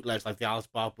Misfits bootlegs, like the Alice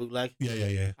Bar bootleg.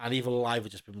 Yeah. And Evil Alive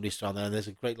had just been released on there, and there's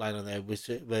a great line on there.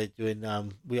 We're doing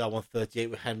We Are 138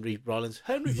 with Henry Rollins.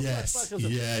 Henry, yes,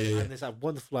 yeah. And there's that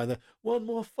wonderful line there. One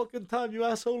more fucking time, you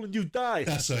asshole, and you die.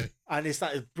 That's right. And it's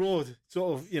that broad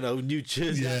sort of New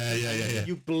Jersey. Yeah.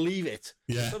 You believe it.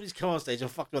 Yeah. Somebody's come on stage and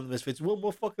fucking on the Misfits. One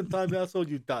more fucking time, you asshole,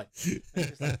 you die.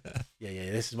 It's like,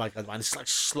 yeah. This is my kind of man. It's like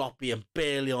sloppy and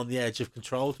barely on the edge of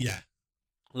control. Yeah.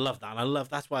 Love that, and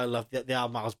that's why I love the Al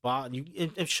Miles Bar, and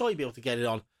I'm sure you'll be able to get it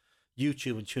on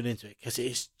YouTube and tune into it because it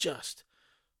is just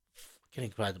fucking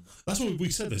incredible. That's what we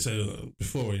said this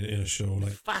before in a show.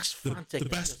 Like fast, frantic.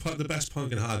 The best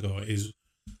punk and hardcore is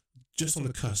just on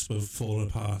the cusp of falling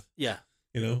apart. Yeah,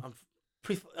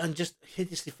 and just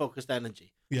hideously focused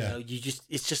energy. Yeah,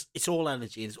 it's all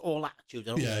energy and it's all attitude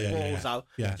and all balls out.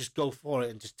 Yeah, just go for it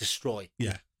and just destroy.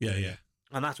 Yeah.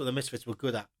 And that's what the Misfits were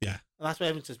good at. Yeah. And that's why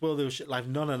everyone says, well, they were shit live.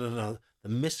 No. The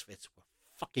Misfits were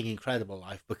fucking incredible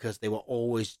live because they were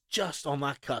always just on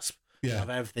that cusp of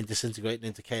everything disintegrating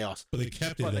into chaos. But they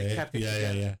kept it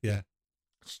there. Yeah.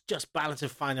 It's just balancing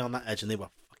finally on that edge, and they were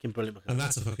fucking brilliant. And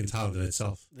that's a fucking talent in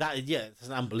itself. It's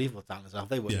an unbelievable talent itself.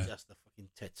 They were just the fucking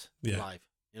tits live.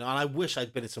 And I wish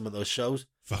I'd been in some of those shows.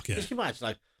 Fuck yeah. Just can you imagine,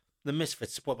 like, the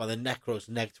Misfits supported by the Necros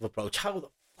Negative Approach. How the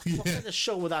what kind of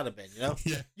show would that have been, Yeah.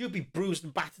 You'd be bruised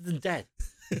and battered and dead.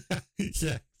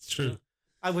 Yeah, it's true.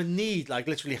 I would need, like,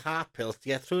 literally heart pills to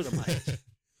get through to my head.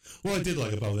 What I did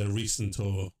like about their recent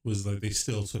tour was like they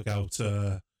still took out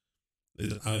they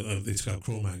took out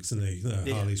Cro-Mags, and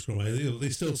Harley's Cro-Mags. They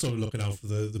still sort of looking out for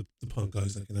the punk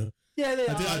guys, like, Yeah, they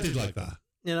are. I did like that.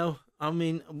 I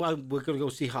mean, we're going to go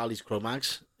see Harley's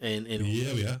Cro-Mags in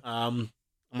Yeah, we are.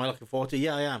 Am I looking forward to it?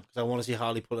 Yeah, I am, because I want to see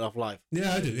Harley pull it off live.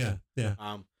 Yeah, I do,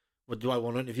 yeah. But do I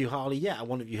want to interview Harley? Yeah, I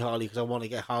want to interview Harley because I want to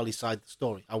get Harley's side of the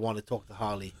story. I want to talk to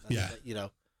Harley. And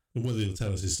whether he'll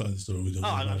tell us his side of the story, we don't know.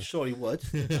 I'm sure he would.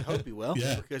 I hope he will.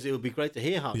 Yeah. Because it would be great to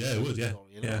hear Harley's side of the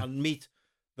story. And meet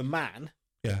the man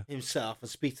himself and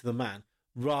speak to the man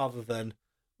rather than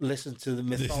listen to the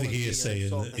mythology. The hearsay.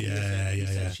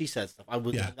 She said stuff.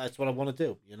 That's what I want to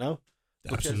do,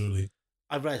 Absolutely.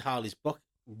 I read Harley's book.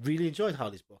 Really enjoyed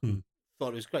Harley's book.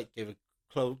 Thought it was great. Gave a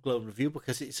glowing review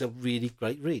because it's a really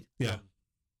great read. Yeah.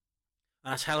 And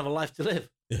that's a hell of a life to live.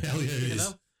 Hell yeah, it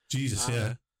is. Jesus,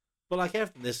 yeah. But like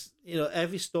everything, there's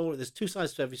every story. There's two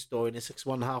sides to every story, and it's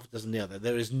one half doesn't the other.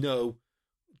 There is no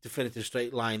definitive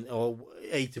straight line or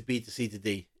A to B to C to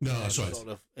D. No, that's right. Sort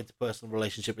of interpersonal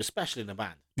relationship, especially in a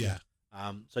band. Yeah.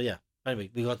 So yeah. Anyway,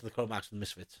 we got to the Cro-Mags and the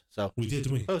Misfits. So we did,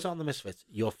 didn't we? Focus on the Misfits.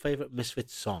 Your favorite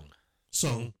Misfits song?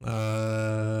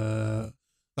 That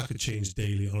could change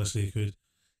daily. Honestly,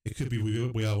 it could be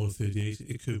We Are 138.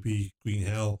 It could be Green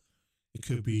Hell. It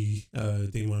could be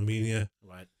Demonomania.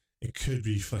 Right. It could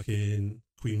be fucking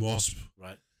Queen Wasp.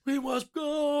 Right. Queen Wasp,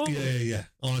 go! Yeah.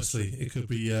 Honestly, it could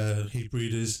be Hate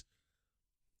Breeders.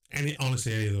 Any of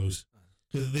those.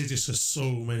 There's just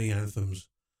so many anthems.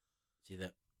 It's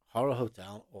either Horror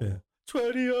Hotel or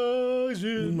 20 eyes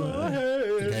in my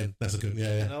head. Again, that's a good,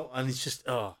 yeah. You know, and it's just,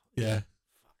 Yeah.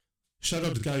 Shout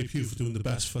out to Gary Pugh for doing the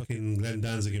best fucking Glenn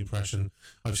Danzig impression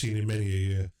I've seen in many a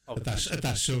year at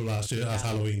that show last year, last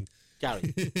Halloween.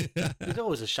 Gary. There's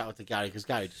always a shout out to Gary because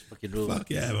Gary just fucking rules. Fuck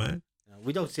yeah, man.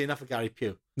 We don't see enough of Gary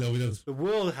Pugh. No, we don't. The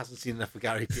world hasn't seen enough of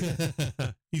Gary Pugh.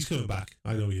 He's coming back.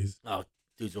 I know he is. Oh,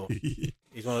 dude's awesome. He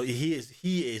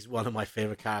is one of my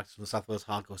favourite characters from the South Wales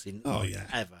hardcore scene. Oh, yeah.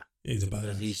 Ever. He's a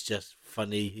badass. He's just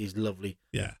funny. He's lovely.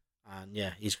 Yeah. And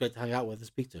yeah, he's great to hang out with and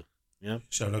speak to. You know?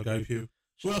 Shout out Gary Pugh.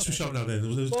 What else we shouting out then?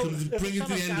 Bring it to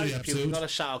the end of the episode. We've got to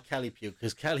shout out Kelly Pugh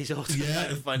because Kelly's also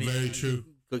kind of funny. Very true.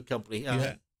 Good company. Yeah.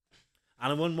 And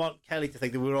I wouldn't want Kelly to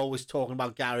think that we were always talking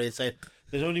about Gary and saying,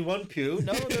 there's only one pew.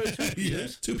 No, there are two pews. Yeah,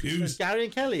 2 pews. There's Gary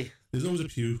and Kelly. There's always a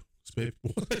pew.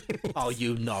 Oh,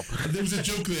 you knob. There was a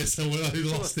joke there somewhere. I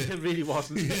lost it. It really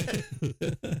wasn't.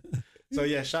 Yeah. So,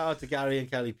 yeah, shout out to Gary and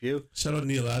Kelly Pugh. Shout out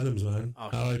Neil Adams, man.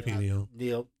 R.I.P. Neil.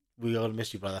 Neil, we're going to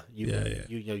miss you, brother.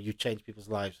 You changed people's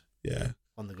lives. Yeah.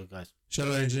 One of the good guys. Shout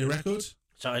out Engineer Records.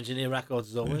 Shout out Engineer Records,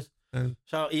 as always. Yeah.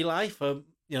 Shout out Eli for,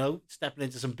 stepping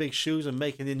into some big shoes and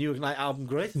making the New Ignite album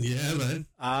great. Yeah, man.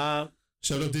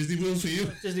 Shout out Disney World for you.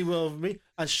 Disney World for me.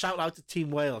 And shout out to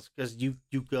Team Wales, because you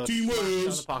girls Team Wales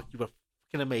down the park. You were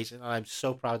fucking amazing, and I'm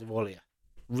so proud of all of you.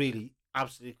 Really,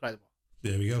 absolutely incredible.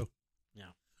 There we go.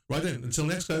 Yeah. Right then, until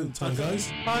next time,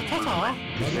 guys. Bye, ta-ta.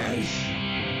 Bye-bye.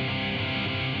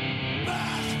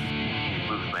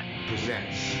 Movement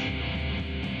presents